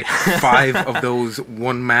like 5 of those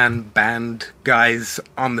one-man band guys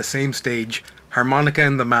on the same stage, harmonica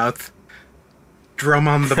in the mouth, drum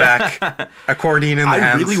on the back, accordion in the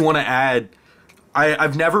hands.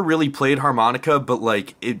 I've never really played harmonica, but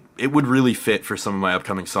like it would really fit for some of my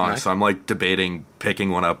upcoming songs. Nice. So I'm like debating picking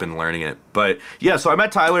one up and learning it. But yeah, so I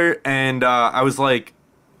met Tyler and I was like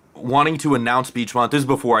wanting to announce BEACHMONT. This is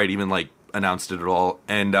before I'd even like announced it at all.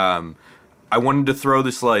 And I wanted to throw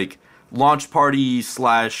this like launch party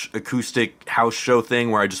 / acoustic house show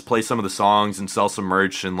thing where I just play some of the songs and sell some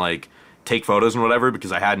merch and like take photos and whatever,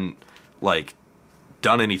 because I hadn't like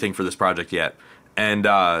done anything for this project yet. And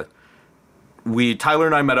Tyler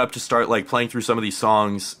and I met up to start like playing through some of these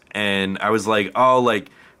songs, and I was like, oh, like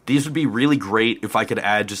these would be really great if I could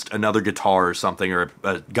add just another guitar or something, or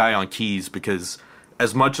a guy on keys, because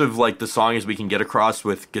as much of like the song as we can get across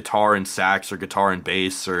with guitar and sax or guitar and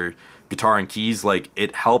bass or guitar and keys, like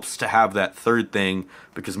it helps to have that third thing,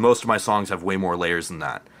 because most of my songs have way more layers than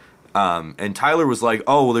that. And Tyler was like,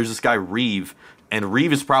 oh, well, there's this guy Reeve, and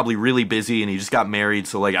Reeve is probably really busy and he just got married,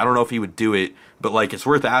 so like I don't know if he would do it, but like it's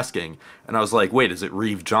worth asking. And I was like, wait, is it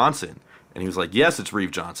Reeve Johnson? And he was like, yes, it's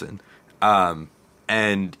Reeve Johnson.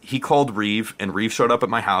 And he called Reeve, and Reeve showed up at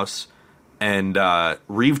my house, and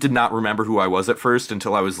Reeve did not remember who I was at first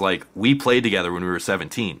until I was like, we played together when we were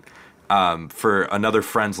 17 for another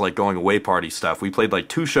friend's like going away party stuff. We played like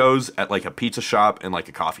 2 shows at like a pizza shop and like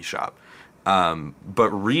a coffee shop. But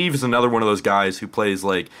Reeve is another one of those guys who plays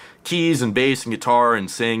like keys and bass and guitar and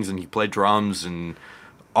sings, and he played drums and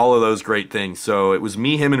all of those great things. So it was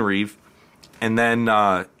me, him, and Reeve. And then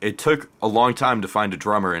it took a long time to find a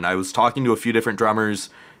drummer, and I was talking to a few different drummers,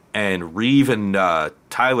 and Reeve and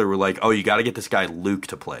Tyler were like, oh, you got to get this guy Luke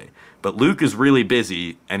to play. But Luke is really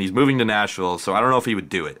busy, and he's moving to Nashville, so I don't know if he would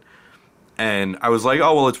do it. And I was like,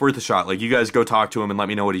 oh, well, it's worth a shot. Like, you guys go talk to him and let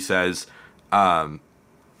me know what he says.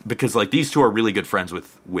 Because, like, these two are really good friends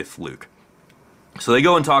with Luke. So they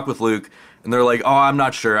go and talk with Luke, and they're like, oh, I'm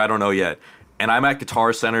not sure. I don't know yet. And I'm at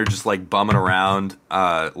Guitar Center just, like, bumming around,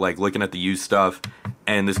 like, looking at the used stuff.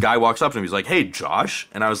 And this guy walks up to me. He's like, hey, Josh.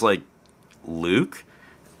 And I was like, Luke?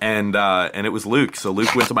 And it was Luke. So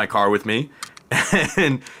Luke went to my car with me.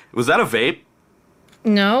 And was that a vape?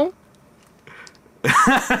 No.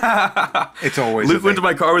 It's always Luke went to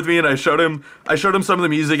my car with me, and I showed him some of the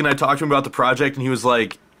music, and I talked to him about the project, and he was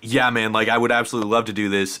like, yeah, man, like I would absolutely love to do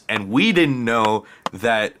this. And we didn't know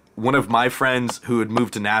that one of my friends who had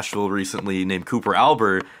moved to Nashville recently, named Cooper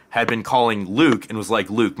Albert, had been calling Luke and was like,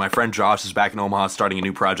 Luke, my friend Josh is back in Omaha starting a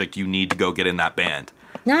new project. You need to go get in that band.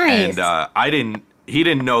 Nice. And he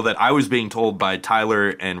didn't know that I was being told by Tyler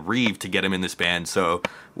and Reeve to get him in this band. So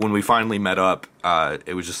when we finally met up,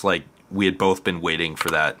 it was just like we had both been waiting for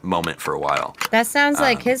that moment for a while. That sounds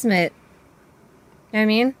like Kismet. You know what I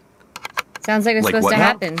mean? Sounds like it's Like supposed what to now?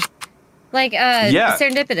 happen. Like, Yeah.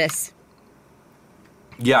 serendipitous.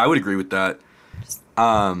 Yeah, I would agree with that.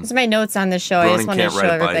 Those are my notes on this show. I Ronan just wanted to can't show ride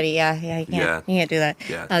a bike. everybody. Yeah, you can't. Yeah. You can't do that.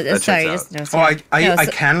 Yeah, that sorry, checks just out. notes. Oh, I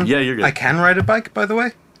No, can. Yeah, you're good. I can ride a bike, by the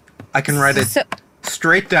way. I can ride it So,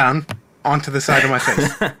 straight down onto the side of my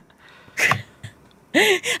face.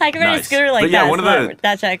 I can ride a Nice. scooter like But yeah, that. one of so the-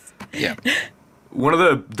 that checks. Yeah. One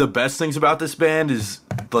of the best things about this band is,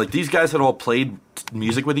 like, these guys had all played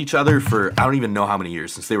music with each other for I don't even know how many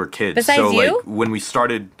years, since they were kids. Besides so, you? like, when we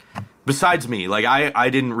started, besides me, like, I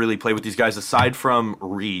didn't really play with these guys aside from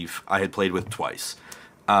Reeve. I had played with twice.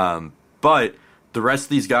 But the rest of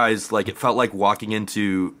these guys, like, it felt like walking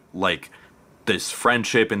into, like, this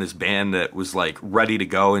friendship and this band that was, like, ready to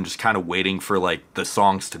go and just kind of waiting for, like, the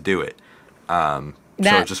songs to do it. So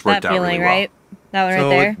it just worked out feeling, really well. right? That one So, right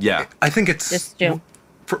there. Yeah. I think it's Just Jim.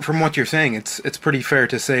 from what you're saying, it's pretty fair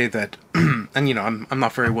to say that, and you know, I'm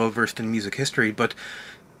not very well versed in music history, but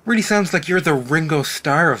really sounds like you're the Ringo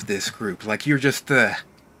Starr of this group. Like you're just the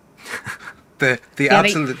but-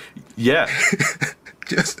 absolute Yeah.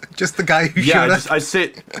 just the guy who Yeah, showed up.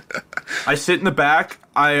 I sit in the back.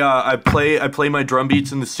 I play my drum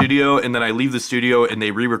beats in the studio, and then I leave the studio, and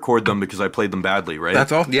they re-record them because I played them badly. Right?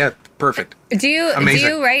 That's all. Yeah, perfect. Do you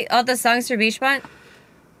Amazing. write all the songs for BEACHMONT?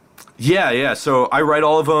 Yeah. So I write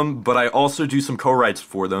all of them, but I also do some co-writes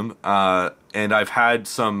for them. And I've had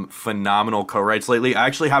some phenomenal co-writes lately. I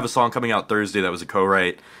actually have a song coming out Thursday that was a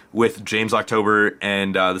co-write with James October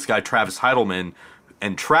and this guy Travis Heidelman.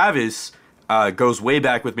 And Travis goes way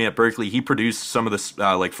back with me at Berkeley. He produced some of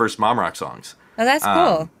the like first Mom Rock songs. Oh, that's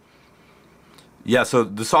cool. Yeah, so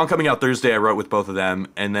the song coming out Thursday I wrote with both of them,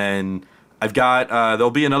 and then I've got there'll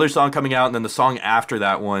be another song coming out, and then the song after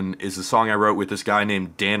that one is the song I wrote with this guy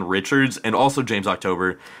named Dan Richards and also James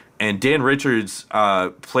October. And Dan Richards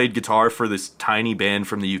played guitar for this tiny band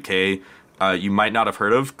from the UK you might not have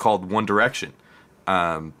heard of called One Direction.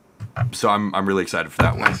 So I'm really excited for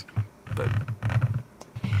that one. But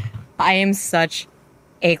I am such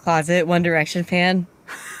a closet One Direction fan.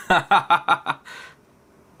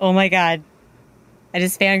 Oh my god. I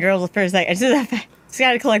just fangirled for a second. I just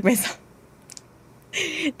gotta collect myself.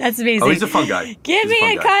 That's amazing. Oh, he's a fun guy. Get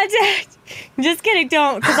me in contact. Just kidding,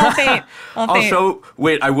 don't, because I'll faint.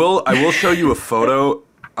 I will show you a photo.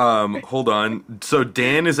 Hold on. So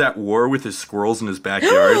Dan is at war with his squirrels in his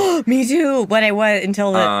backyard. Me too. But I was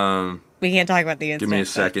until the we can't talk about the incident. Give me a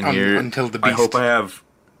second here. Until the beast. I hope I have.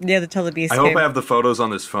 Yeah, until the beast. I hope I have the photos on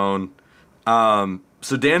this phone.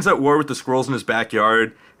 So Dan's at war with the squirrels in his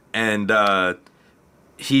backyard, and they're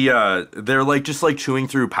like just like chewing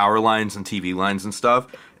through power lines and TV lines and stuff.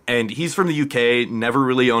 And he's from the UK, never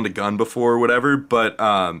really owned a gun before or whatever, but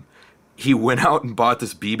he went out and bought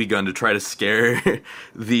this BB gun to try to scare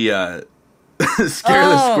the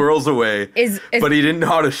squirrels away. But he didn't know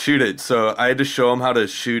how to shoot it, so I had to show him how to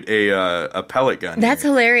shoot a pellet gun. That's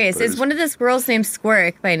hilarious. Is one of the squirrels named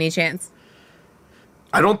Squirk by any chance?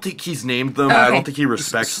 I don't think he's named them. Okay. I don't think he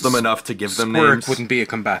respects them enough to give them names. Squirk wouldn't be a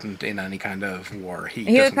combatant in any kind of war.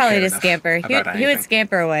 He would probably just scamper. He would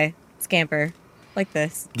scamper away. Scamper. Like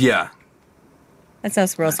this. Yeah. That's how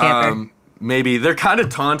squirrels scamper. Maybe. They're kind of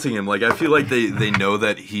taunting him. Like, I feel like they know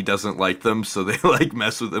that he doesn't like them, so they, like,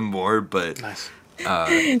 mess with him more, but... Nice.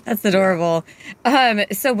 That's adorable.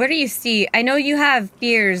 So where do you see... I know you have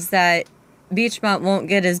fears that BEACHMONT won't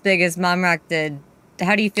get as big as Mom Rock did.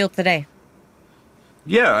 How do you feel today?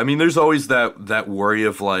 Yeah, I mean, there's always that worry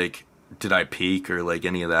of, like, did I peak or, like,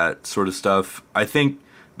 any of that sort of stuff. I think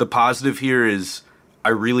the positive here is I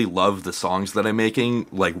really love the songs that I'm making,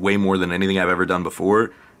 like, way more than anything I've ever done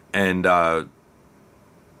before. And,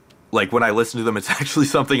 like, when I listen to them, it's actually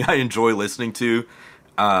something I enjoy listening to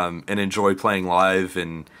and enjoy playing live.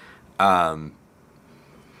 And,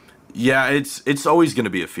 yeah, it's always going to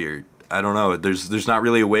be a fear. I don't know. There's not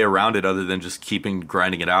really a way around it other than just keeping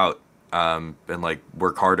grinding it out. And like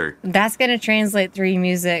work harder. That's gonna translate through your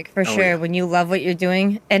music for sure. Yeah. When you love what you're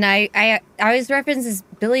doing. And I always reference this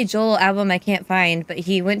Billy Joel album I can't find, but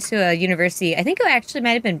he went to a university. I think it actually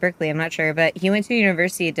might have been Berkeley. I'm not sure, but he went to a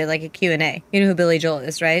university and did like a Q&A. You know who Billy Joel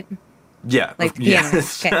is, right? Yeah, like the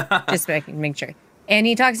pianist. Okay, just so I can make sure. And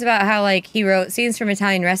he talks about how like he wrote Scenes from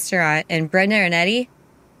Italian Restaurant, and Brenda and Eddie,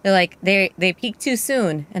 they're like they peaked too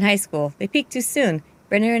soon in high school. They peaked too soon.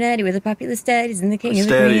 Brenda and Eddie were the popular steadies and the king and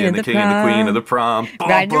the queen and the king and the queen of the prom.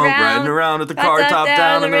 Riding around with the car top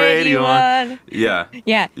down and the radio on. Yeah.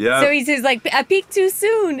 So he says, like, I peaked too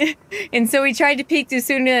soon. And so he tried to peak too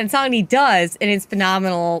soon in that song, and he does. And it's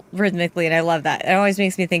phenomenal rhythmically, and I love that. It always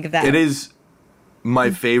makes me think of that. It is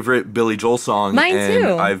my favorite Billy Joel song. Mine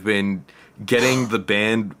too. I've been getting the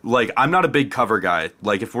band, like, I'm not a big cover guy.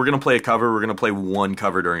 Like, if we're going to play a cover, we're going to play one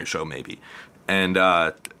cover during a show, maybe. And,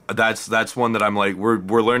 that's one that I'm like,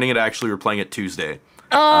 we're learning it. Actually, we're playing it Tuesday.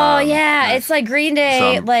 Oh yeah, it's like Green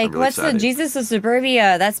Day. So like really what's excited. the Jesus of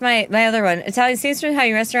Suburbia? That's my other one. Italian Scenes from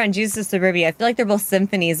Italian Restaurant and Jesus of Suburbia. I feel like they're both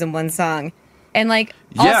symphonies in one song. And like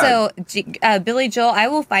also Billy Joel, I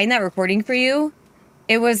will find that recording for you.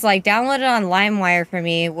 It was like downloaded on LimeWire for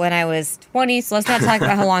me when I was 20. So let's not talk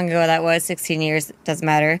about how long ago that was. 16 years, doesn't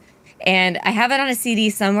matter. And I have it on a CD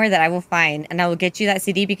somewhere that I will find, and I will get you that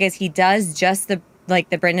CD because he does just the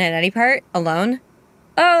Brenda and Eddie part alone.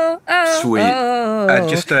 Oh, sweet.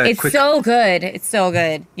 It's so good. It's so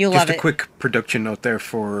good. You'll love it. Just a quick production note there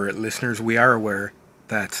for listeners. We are aware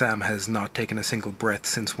that Sam has not taken a single breath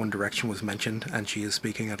since One Direction was mentioned, and she is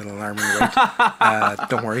speaking at an alarming rate.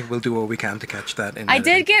 Don't worry, we'll do what we can to catch that. I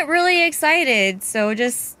did get really excited, so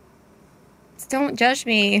just don't judge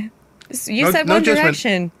me. You said One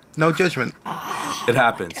Direction. No judgment. It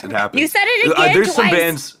happens. You said it again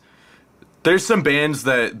twice. There's some bands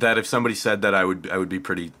that if somebody said that I would be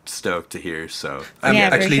pretty stoked to hear. So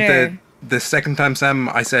actually, for sure. the second time, Sam,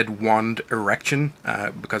 I said wand erection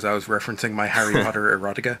because I was referencing my Harry Potter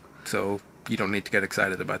erotica. So you don't need to get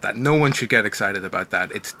excited about that. No one should get excited about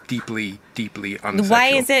that. It's deeply, deeply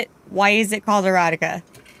unsexual. Why is it called erotica?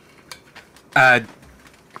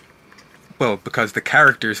 Well, because the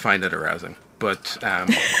characters find it arousing, but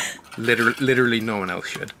literally no one else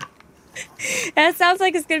should. That sounds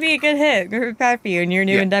like it's going to be a good hit. We're proud for you in your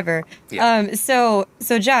new endeavor. Yeah. So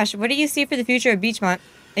Josh, what do you see for the future of BEACHMONT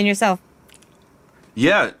and yourself?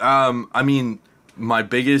 Yeah, I mean, my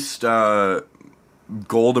biggest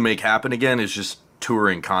goal to make happen again is just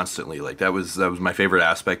touring constantly. Like that was my favorite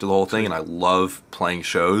aspect of the whole thing, and I love playing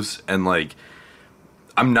shows. And like,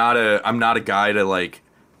 I'm not a guy to like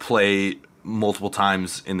play multiple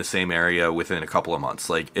times in the same area within a couple of months.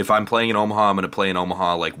 Like if I'm playing in Omaha, I'm going to play in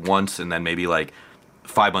Omaha like once, and then maybe like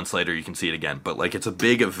 5 months later you can see it again. But like it's a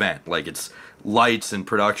big event, like it's lights and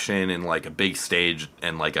production and like a big stage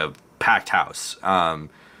and like a packed house.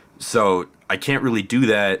 So I can't really do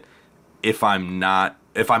that if I'm not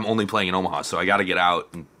if I'm only playing in Omaha. So I got to get out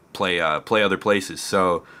and play other places.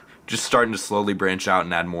 So just starting to slowly branch out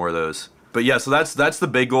and add more of those. But yeah, so that's the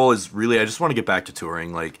big goal. Is really I just want to get back to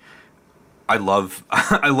touring. Like I love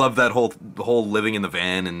that whole living in the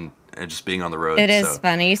van and just being on the road. It is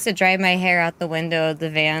fun. I used to dry my hair out the window of the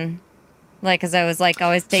van. Like, because I was, like,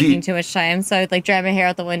 always taking too much time. So I would, like, dry my hair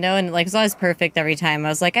out the window. And, like, it was always perfect every time. I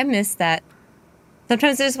was like, I miss that.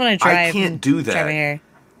 Sometimes I just want to drive. I can't do that. Dry my hair.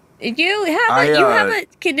 You have a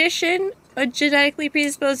condition, a genetically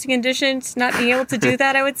predisposed condition to not being able to do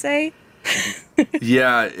that, I would say.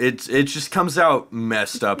 Yeah, it just comes out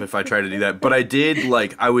messed up if I try to do that. But I did,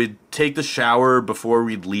 like, I would take the shower before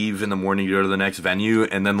we'd leave in the morning to go to the next venue.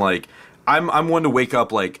 And then, like, I'm one to wake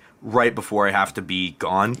up, like, right before I have to be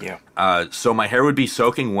gone. Yeah. So my hair would be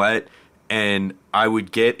soaking wet, and I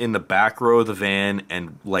would get in the back row of the van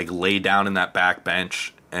and like lay down in that back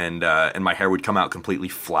bench, and my hair would come out completely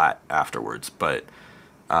flat afterwards. But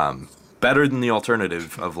better than the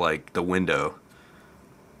alternative of like the window.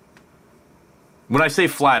 When I say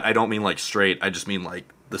flat, I don't mean like straight. I just mean like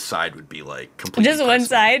the side would be like completely just one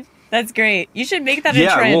side. That's great. You should make that a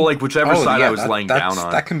trend. Yeah, well, like whichever side I was laying down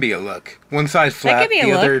on. That can be a look. One side flat,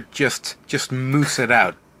 the other just mousse it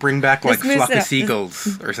out. Bring back like flock of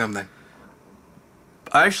seagulls or something.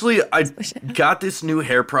 Actually, I got this new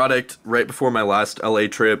hair product right before my last LA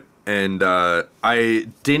trip, and I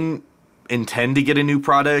didn't intend to get a new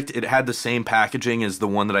product. It had the same packaging as the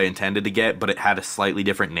one that I intended to get, but it had a slightly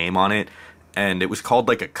different name on it, and it was called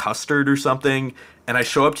like a custard or something. And I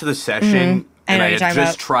show up to the session, and I had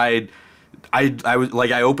just tried. I was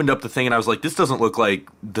like, I opened up the thing and I was like, this doesn't look like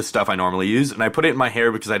the stuff I normally use, and I put it in my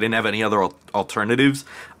hair because I didn't have any other alternatives.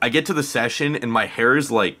 I get to the session and my hair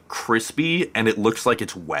is like crispy and it looks like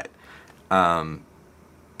it's wet.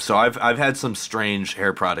 So I've had some strange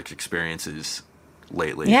hair product experiences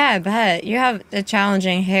lately. Yeah, I bet you have the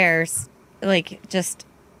challenging hairs, like just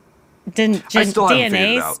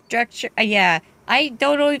DNA structure. Yeah, I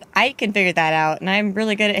don't know. I can figure that out, and I'm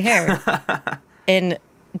really good at hair. In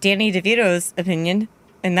Danny DeVito's opinion,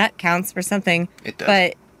 and that counts for something. It does.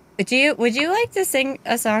 But would you like to sing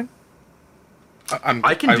a song?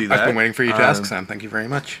 I can do that. I've been waiting for you to ask, Sam. Thank you very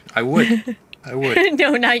much. I would.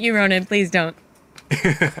 No, not you, Ronan. Please don't.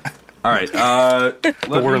 All right. The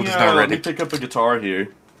world is not ready. Let me pick up a guitar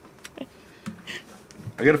here.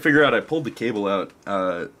 I got to figure out. I pulled the cable out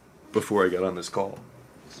before I got on this call,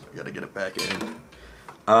 so I got to get it back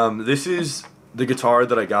in. This is the guitar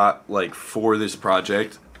that I got like for this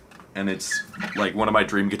project, and it's like one of my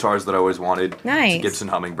dream guitars that I always wanted. Nice. It's a Gibson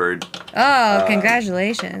Hummingbird. Oh,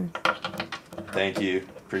 congratulations. Thank you.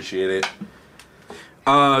 Appreciate it.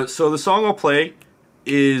 So the song I'll play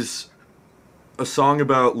is a song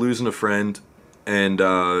about losing a friend, and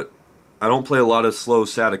I don't play a lot of slow,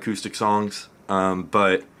 sad acoustic songs,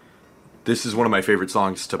 but this is one of my favorite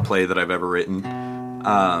songs to play that I've ever written.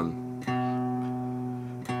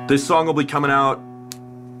 This song will be coming out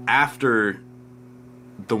after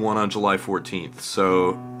the one on July 14th.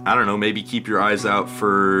 So, I don't know, maybe keep your eyes out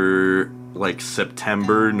for like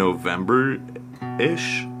September,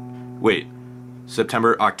 November-ish? Wait,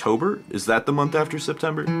 September, October? Is that the month after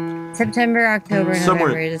September? September, October,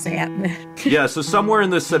 November. It is, yeah. Yeah, so somewhere in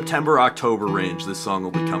the September-October range, this song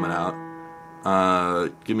will be coming out.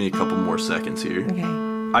 Give me a couple more seconds here. Okay.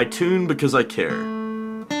 I tune because I care.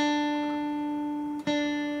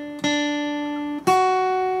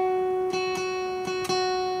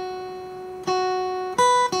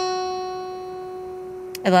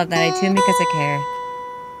 I love that. I tune because I care.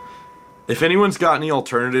 If anyone's got any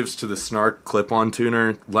alternatives to the Snark clip-on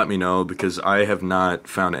tuner, let me know, because I have not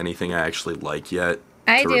found anything I actually like yet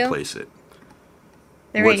to replace it.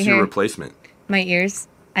 They're What's right your here. replacement? My ears.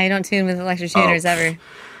 I don't tune with electric tuners ever.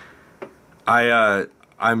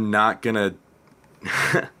 I'm not gonna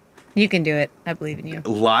You can do it. I believe in you.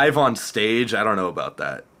 live on stage. I don't know about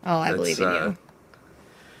that. Oh, I believe in you.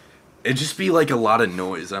 It'd just be like a lot of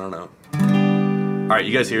noise. I don't know. All right,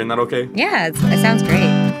 you guys hearing that okay? Yeah, it sounds great.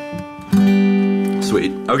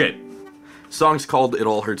 Sweet. Okay. Song's called It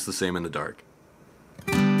All Hurts the Same in the Dark.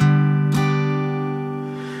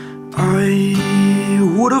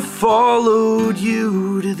 I would have followed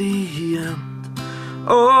you to the end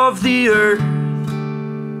of the earth.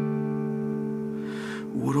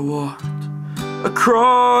 Would have walked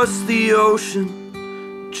across the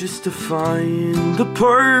ocean just to find the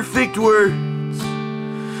perfect words.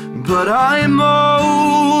 But I'm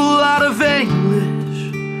all out of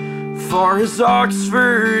English, far as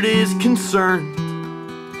Oxford is concerned.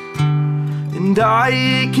 And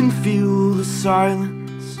I can feel the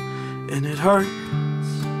silence, and it hurts.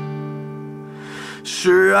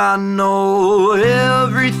 Sure, I know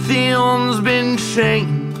everything's been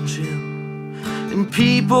changing and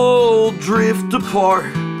people drift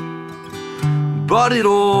apart, but it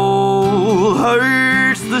all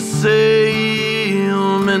hurts the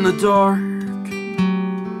same in the dark.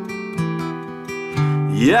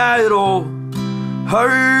 Yeah, it all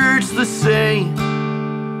hurts the same.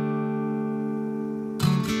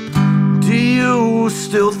 Do you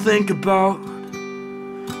still think about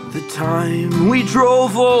the time we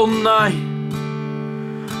drove all night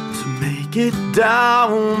to make it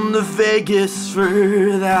down to Vegas for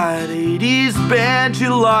that 80s band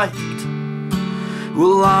you liked?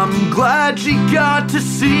 Well, I'm glad you got to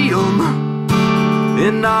see them,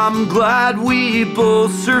 and I'm glad we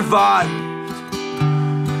both survived.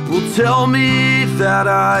 Well, tell me that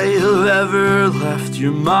I have ever left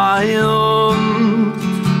your mind.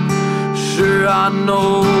 Sure, I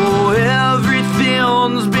know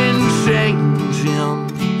everything's been changing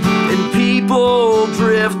and people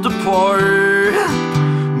drift apart,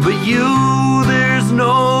 but you, there's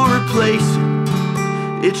no replacing.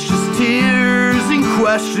 It's just tears and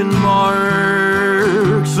question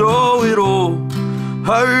marks. Oh, it all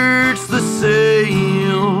hurts the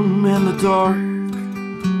same in the dark.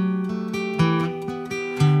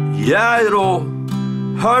 Yeah, it all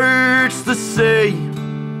hurts the same.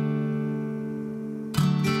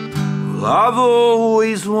 Well, I've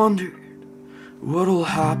always wondered what'll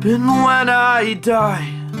happen when I die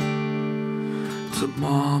to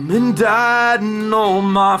Mom and Dad and all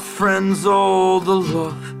my friends, all the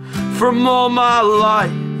love from all my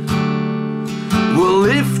life. Well,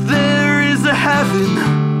 if there is a heaven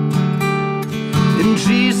and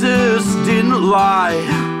Jesus didn't lie,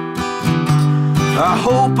 I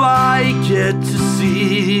hope I get to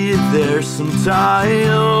see it there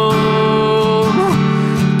sometime.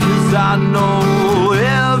 'Cause I know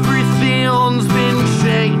everything's been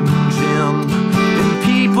changing and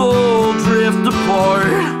people drift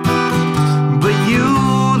apart, but you,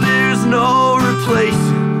 there's no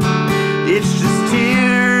replacing. It's just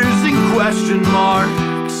tears and question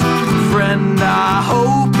marks. Friend, I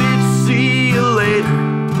hope it's see you later,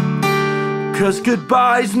 'cause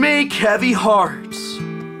goodbyes make heavy hearts,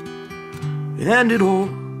 and it all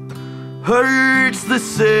hurts the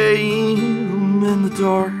same in the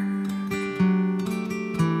dark.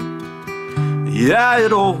 Yeah,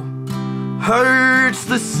 it all hurts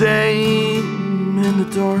the same in the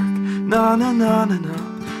dark. Na na na na na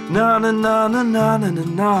na na na na na na na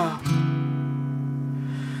na.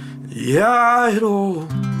 Yeah, it all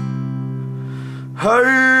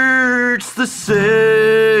hurts the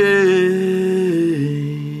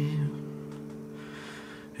same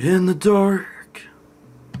in the dark.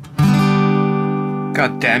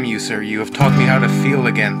 God damn you, sir. You have taught me how to feel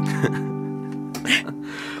again.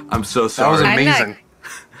 I'm so That was sorry. amazing.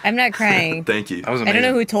 I'm not crying. Thank you. That was I amazing.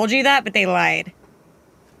 don't know who told you that, but they lied.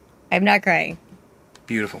 I'm not crying.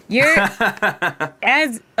 Beautiful. You're,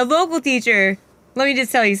 as a vocal teacher, let me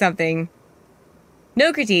just tell you something.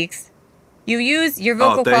 No critiques. You use your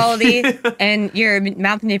vocal thank quality you. and your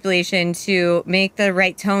mouth manipulation to make the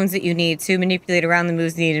right tones that you need to manipulate around the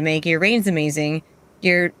moves you need to make. Your range is amazing.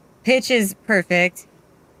 Your pitch is perfect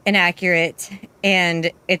and accurate,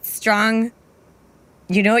 and it's strong.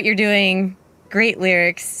 You know what you're doing. Great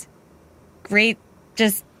lyrics. Great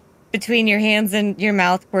just between your hands and your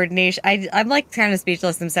mouth coordination. I'm like kind of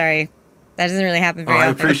speechless. I'm sorry. That doesn't really happen very I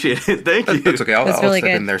often. appreciate it. Thank you. That's okay. I'll really step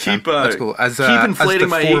good. in there, Sam. Keep, That's cool. As keep inflating as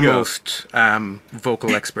my the ego. foremost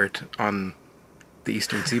vocal expert on the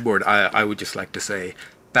Eastern Seaboard, I would just like to say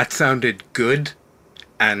that sounded good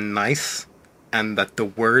and nice, and that the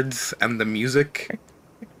words and the music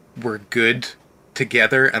were good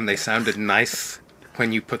together, and they sounded nice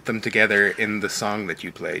when you put them together in the song that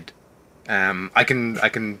you played. I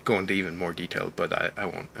can go into even more detail, but I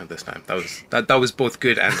won't at this time. That was both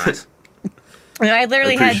good and nice. I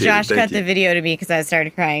literally had Appreciate it. Josh Thank cut you. the video to me because I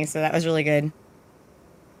started crying, so that was really good.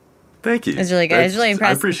 Thank you. It was really good. I was really I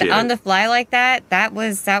impressed. appreciate On it. the fly like that, that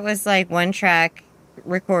was like one track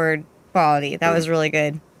record quality. That was really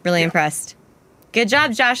good. Really impressed. Good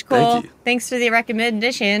job, Josh Cole. Thank you. Thanks for the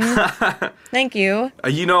recommendation. Thank you.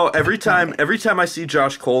 You know, every time I see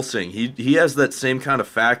Josh Cole sing, he has that same kind of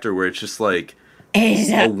factor where it's just like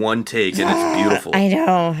a one take and it's beautiful. I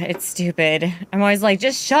know. It's stupid. I'm always like,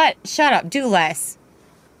 just shut up. Do less.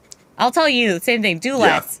 I'll tell you, same thing. Do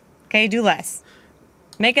less. Okay, do less.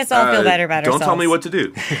 Make us all feel better about Don't ourselves. tell me what to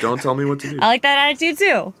do. Don't tell me what to do. I like that attitude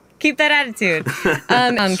too. Keep that attitude.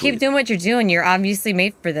 Keep doing what you're doing. You're obviously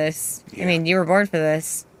made for this. I mean, you were born for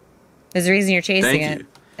this. There's a reason you're chasing Thank it. you.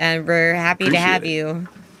 And we're happy to Appreciate have it. you.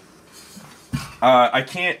 I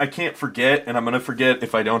can't forget, and I'm gonna forget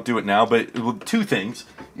if I don't do it now. But two things.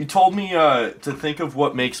 You told me to think of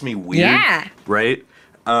what makes me weird. Yeah. Right.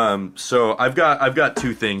 So I've got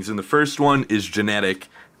two things, and the first one is genetic.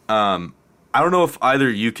 I don't know if either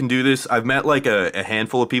you can do this. I've met like a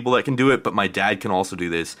handful of people that can do it, but my dad can also do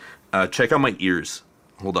this. Check out my ears.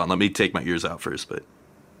 Hold on, let me take my ears out first. But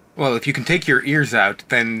Well, if you can take your ears out,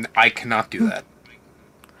 then I cannot do that.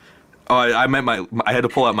 oh, I meant I had to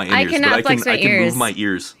pull out my in-ears, cannot but I flex can my move ears. my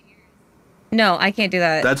ears. No, I can't do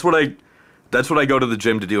that. That's what I go to the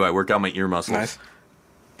gym to do. I work out my ear muscles. Nice.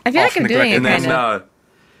 I feel like Often I'm doing it neglected. And kind then of.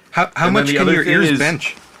 How and much then the can other your thing ears is-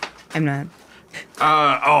 bench? I'm not.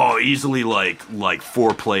 Easily like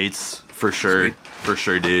 4 plates for sure. Sweet. For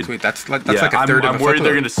sure, dude. Sweet, that's like Yeah, a third I'm of a worried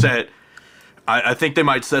they're footload. gonna set. I think they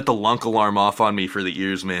might set the lunk alarm off on me for the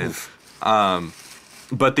ears, man.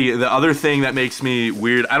 But the other thing that makes me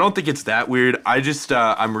weird, I don't think it's that weird. I just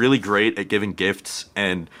I'm really great at giving gifts,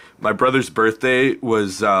 and my brother's birthday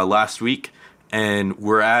was last week, and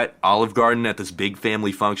we're at Olive Garden at this big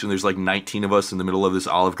family function. There's like 19 of us in the middle of this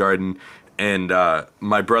Olive Garden, and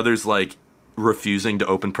my brother's like refusing to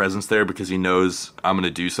open presents there because he knows I'm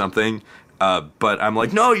gonna do something. But I'm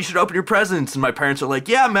like, no, you should open your presents. And my parents are like,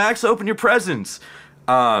 yeah, Max, open your presents.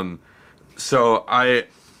 So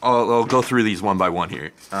I'll go through these one by one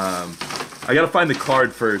here. I gotta find the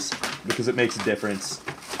card first because it makes a difference.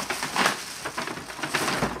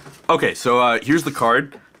 Okay, so here's the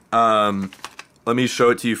card. Let me show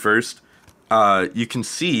it to you first. You can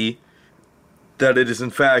see that it is in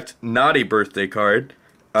fact not a birthday card.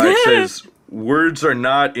 It says, words are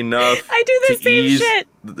not enough. I do the to same ease shit.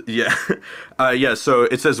 Yeah. So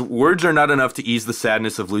it says, words are not enough to ease the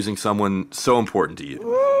sadness of losing someone so important to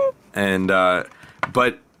you. And,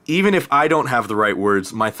 but even if I don't have the right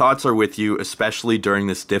words, my thoughts are with you, especially during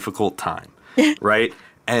this difficult time. Right?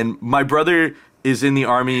 And my brother is in the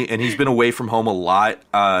Army, and he's been away from home a lot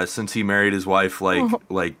since he married his wife, like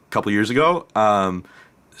a couple years ago.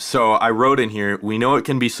 So I wrote in here, we know it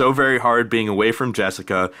can be so very hard being away from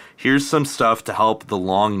Jessica. Here's some stuff to help the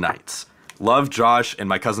long nights. Love, Josh, and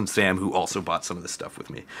my cousin Sam, who also bought some of this stuff with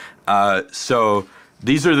me. So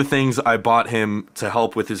these are the things I bought him to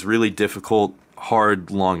help with his really difficult, hard,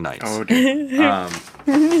 long nights. Oh dear.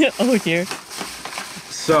 Oh dear.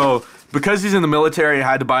 So because he's in the military, I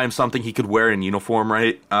had to buy him something he could wear in uniform,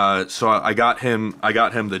 right? So I got him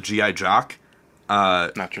the GI Jock.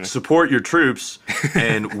 Naturally. Support your troops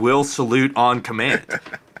and will salute on command.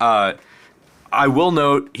 I will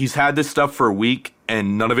note he's had this stuff for a week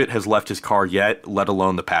and none of it has left his car yet, let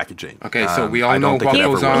alone the packaging. Okay, so we I all don't know think what it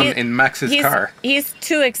ever goes will. on in Max's car. He's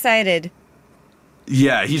too excited.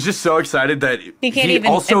 Yeah, he's just so excited that He can't even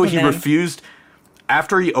also he implement. refused.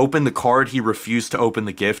 After he opened the card, he refused to open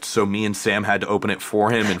the gift, so me and Sam had to open it for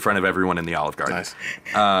him in front of everyone in the Olive Garden.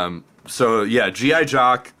 Nice. So yeah, GI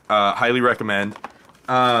Jock, highly recommend.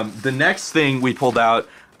 The next thing we pulled out,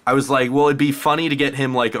 I was like, well, it'd be funny to get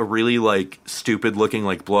him like a really like stupid looking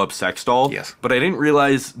like blow up sex doll. Yes. But I didn't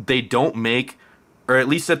realize they don't make, or at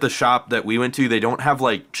least at the shop that we went to, they don't have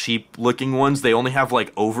like cheap looking ones. They only have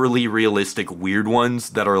like overly realistic weird ones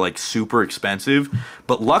that are like super expensive.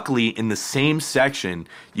 But luckily in the same section,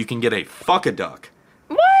 you can get a fuck-a-duck.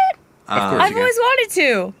 What? Of course I've you can. always wanted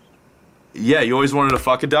to. Yeah, you always wanted a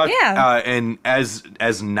fuck-a-duck? Yeah. And as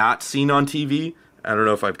not seen on TV, I don't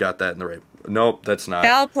know if I've got that in the right. Nope, that's not.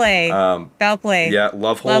 Foul play. Foul play. Yeah,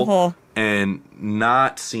 Love Hole. Love Hole. And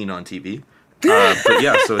not seen on TV. But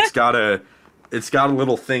yeah, so it's got a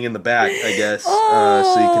little thing in the back, I guess, so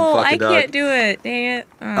you can fuck I a duck. can't do it. Dang it.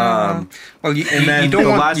 Well, you then don't the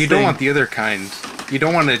want last you don't thing- want the other kind. You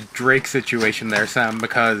don't want a Drake situation there, Sam,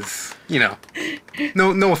 because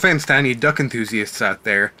no offense to any duck enthusiasts out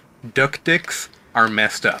there, duck dicks are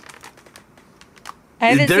messed up. I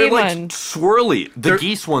haven't They're seen like one. swirly. The They're-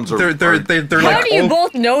 geese ones are. They're How like do you old-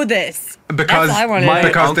 both know this? because That's all I wanted my to know.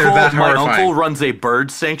 because uncle, they're that my horrifying. uncle runs a bird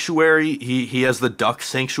sanctuary. He has the duck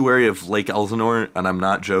sanctuary of Lake Elsinore, and I'm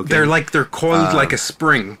not joking. They're coiled like a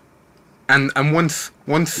spring, and once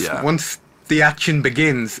Yeah. the action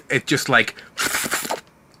begins, it just like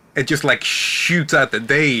shoots out.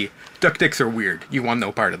 Duck dicks are weird. You want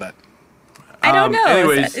no part of that. I don't know.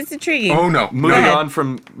 anyways. It's intriguing. Oh no! Moving No. on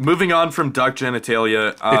from duck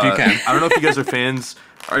genitalia. If you can. I don't know if you guys are fans.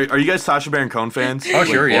 Are you guys Sacha Baron Cohen fans? Oh,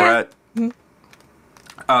 sure, yeah.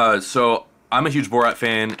 Borat? So I'm a huge Borat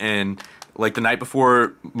fan, and like the night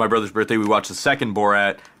before my brother's birthday, we watched the second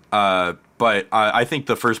Borat. But I think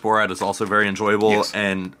the first Borat is also very enjoyable, Yes.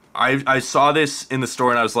 and I saw this in the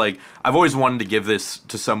store, and I was like, I've always wanted to give this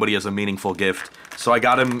to somebody as a meaningful gift. So I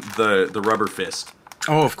got him the rubber fist.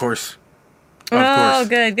 Oh, of course. course.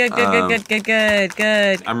 Good.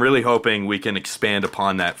 I'm really hoping we can expand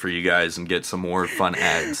upon that for you guys and get some more fun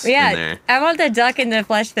ads in Yeah, there. I want the duck in the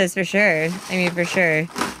flesh fist for sure. I mean, for sure.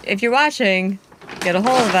 If you're watching, get a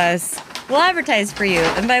hold of us. We'll advertise for you.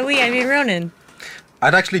 And by we, I mean Ronan.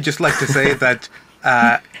 I'd actually just like to say that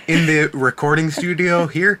in the recording studio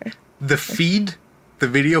here, the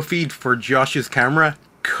video feed for Josh's camera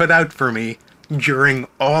cut out for me during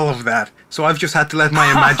all of that. So I've just had to let my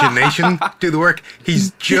imagination do the work.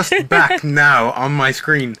 He's just back now on my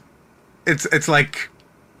screen. It's like,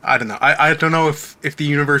 I don't know. I don't know if the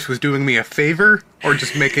universe was doing me a favor or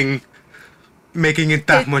just making it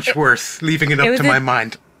that much worse, leaving it up to my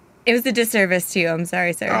mind. It was a disservice to you. I'm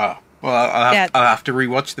sorry, sir. Oh, well, I'll have to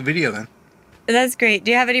rewatch the video then. That's great.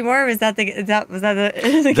 Do you have any more? Or was that the That was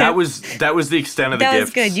the extent of the gift. That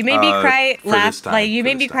was good. You made me cry, you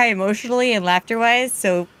made me cry emotionally and laughter wise.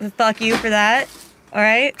 So fuck you for that. All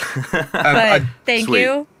right. But thank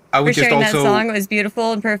you for sharing that song. It was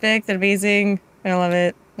beautiful and perfect and amazing. I love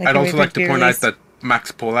it. I'd also like to point out that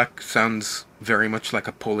Max Polack sounds very much like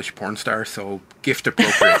a Polish porn star, so gift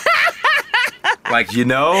appropriate. Like, I'm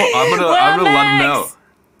gonna let him know.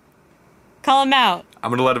 Call him out. I'm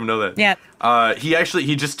gonna let him know that. Yep. He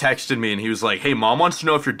just texted me and he was like, "Hey, Mom wants to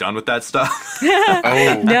know if you're done with that stuff."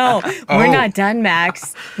 No, we're not done,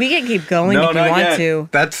 Max. We can keep going if you want to.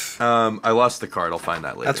 That's I lost the card. I'll find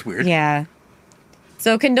that later. That's weird. Yeah.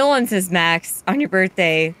 So condolences, Max, on your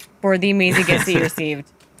birthday for the amazing gifts that you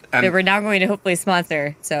received. That we're now going to hopefully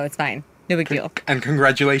sponsor, so it's fine. No big deal. And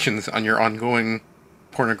congratulations on your ongoing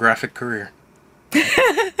pornographic career.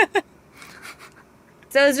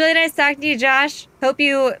 So it was really nice talking to you, Josh. Hope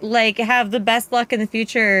you have the best luck in the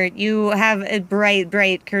future. You have a bright,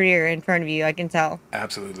 bright career in front of you, I can tell.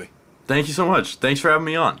 Absolutely. Thanks you so much. Thanks for having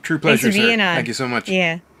me on. True pleasure, Thanks for being on. Thank you so much.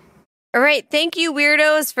 Yeah. All right. Thank you,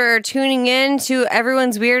 weirdos, for tuning in to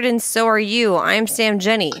Everyone's Weird and So Are You. I'm Sam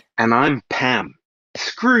Jenny. And I'm Pam.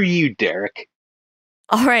 Screw you, Derek.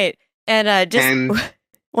 All right. And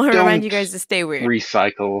want to remind you guys to stay weird.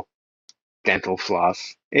 Recycle dental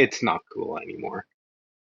floss. It's not cool anymore.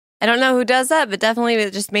 I don't know who does that, but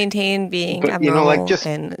definitely just maintain being abnormal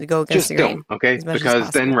and go against the grain. Okay?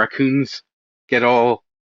 Because then raccoons get all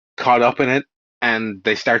caught up in it and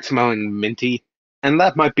they start smelling minty. And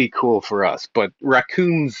that might be cool for us, but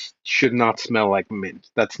raccoons should not smell like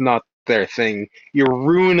mint. That's not their thing. You're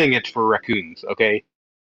ruining it for raccoons, okay?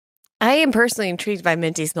 I am personally intrigued by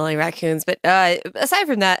minty smelling raccoons, but aside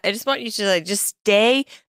from that, I just want you to just stay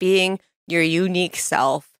being your unique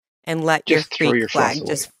self. And let your freak flag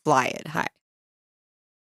just fly it high.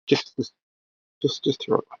 Just throw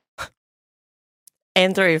it away.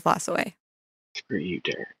 And throw your floss away. Screw you,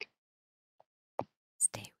 Derek.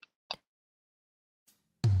 Stay.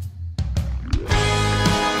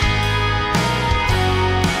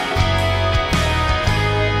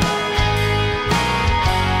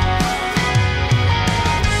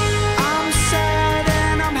 I'm sad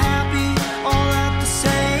and I'm happy all at the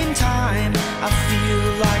same time. I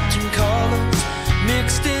feel like two colors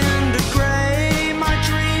mixed into gray. My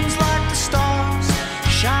dreams like the stars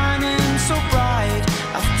shining so bright.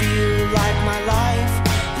 I feel like my life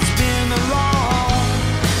has been a long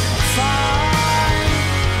fight.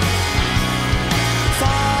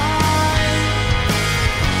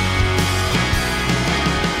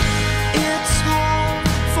 It's hard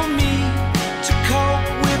for me to cope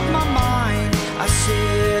with my mind. I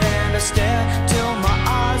sit and I stare till my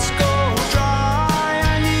eyes go dry. I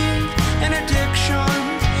need an addiction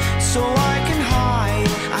so I can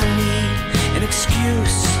hide. I need an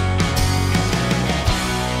excuse.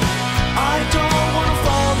 I don't want to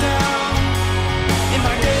fall down in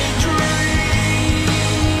my daydream.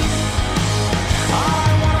 I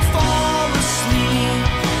want to fall asleep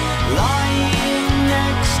lying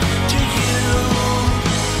next to you.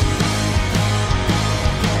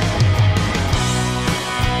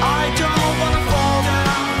 I don't want to fall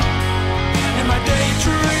down in my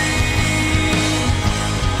daydream.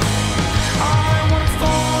 I want to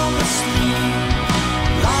fall asleep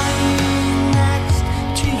lying next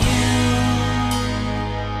to you.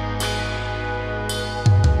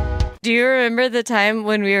 Do you remember the time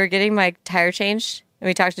when we were getting my tire changed and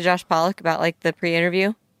we talked to Josh Polack about the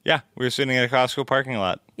pre-interview? Yeah, we were sitting in a Costco parking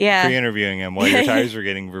lot. Yeah. pre-interviewing him while your tires were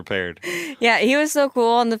getting repaired. Yeah, he was so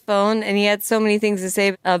cool on the phone, and he had so many things to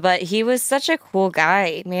say, but he was such a cool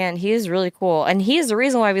guy. Man, he is really cool. And he is the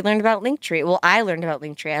reason why we learned about Linktree. Well, I learned about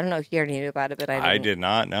Linktree. I don't know if you already knew about it, but I did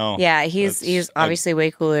not know. Yeah, he's obviously way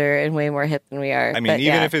cooler and way more hip than we are. I mean,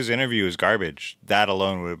 even if his interview was garbage, that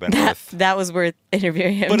alone would have been worth. That was worth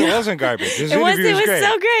interviewing him. But it wasn't garbage. His interview was great.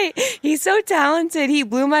 So great. He's so talented. He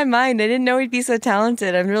blew my mind. I didn't know he'd be so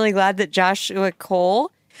talented. I'm really glad that Joshua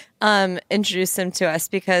Cole introduced him to us,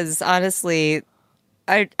 because honestly,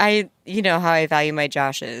 I you know how I value my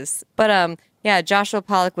Joshes. But yeah, Joshua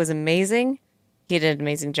Polack was amazing. He did an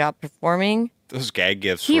amazing job performing. Those gag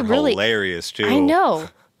gifts were hilarious too. I know.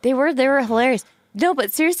 They were hilarious. No,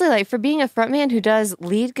 but seriously, like, for being a frontman who does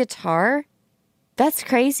lead guitar, that's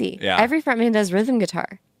crazy. Yeah. Every frontman does rhythm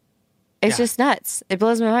guitar. It's just nuts. It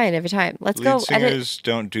blows my mind every time. Let's lead go. Singers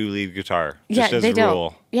don't do lead guitar. Yeah, just as they a don't.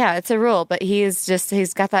 rule. Yeah, it's a rule, but he's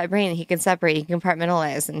got that brain. He can separate, he can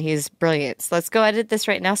compartmentalize, and he's brilliant. So let's go edit this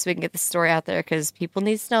right now so we can get the story out there, because people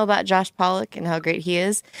need to know about Josh Polack and how great he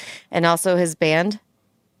is, and also his band,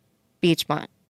 BEACHMONT.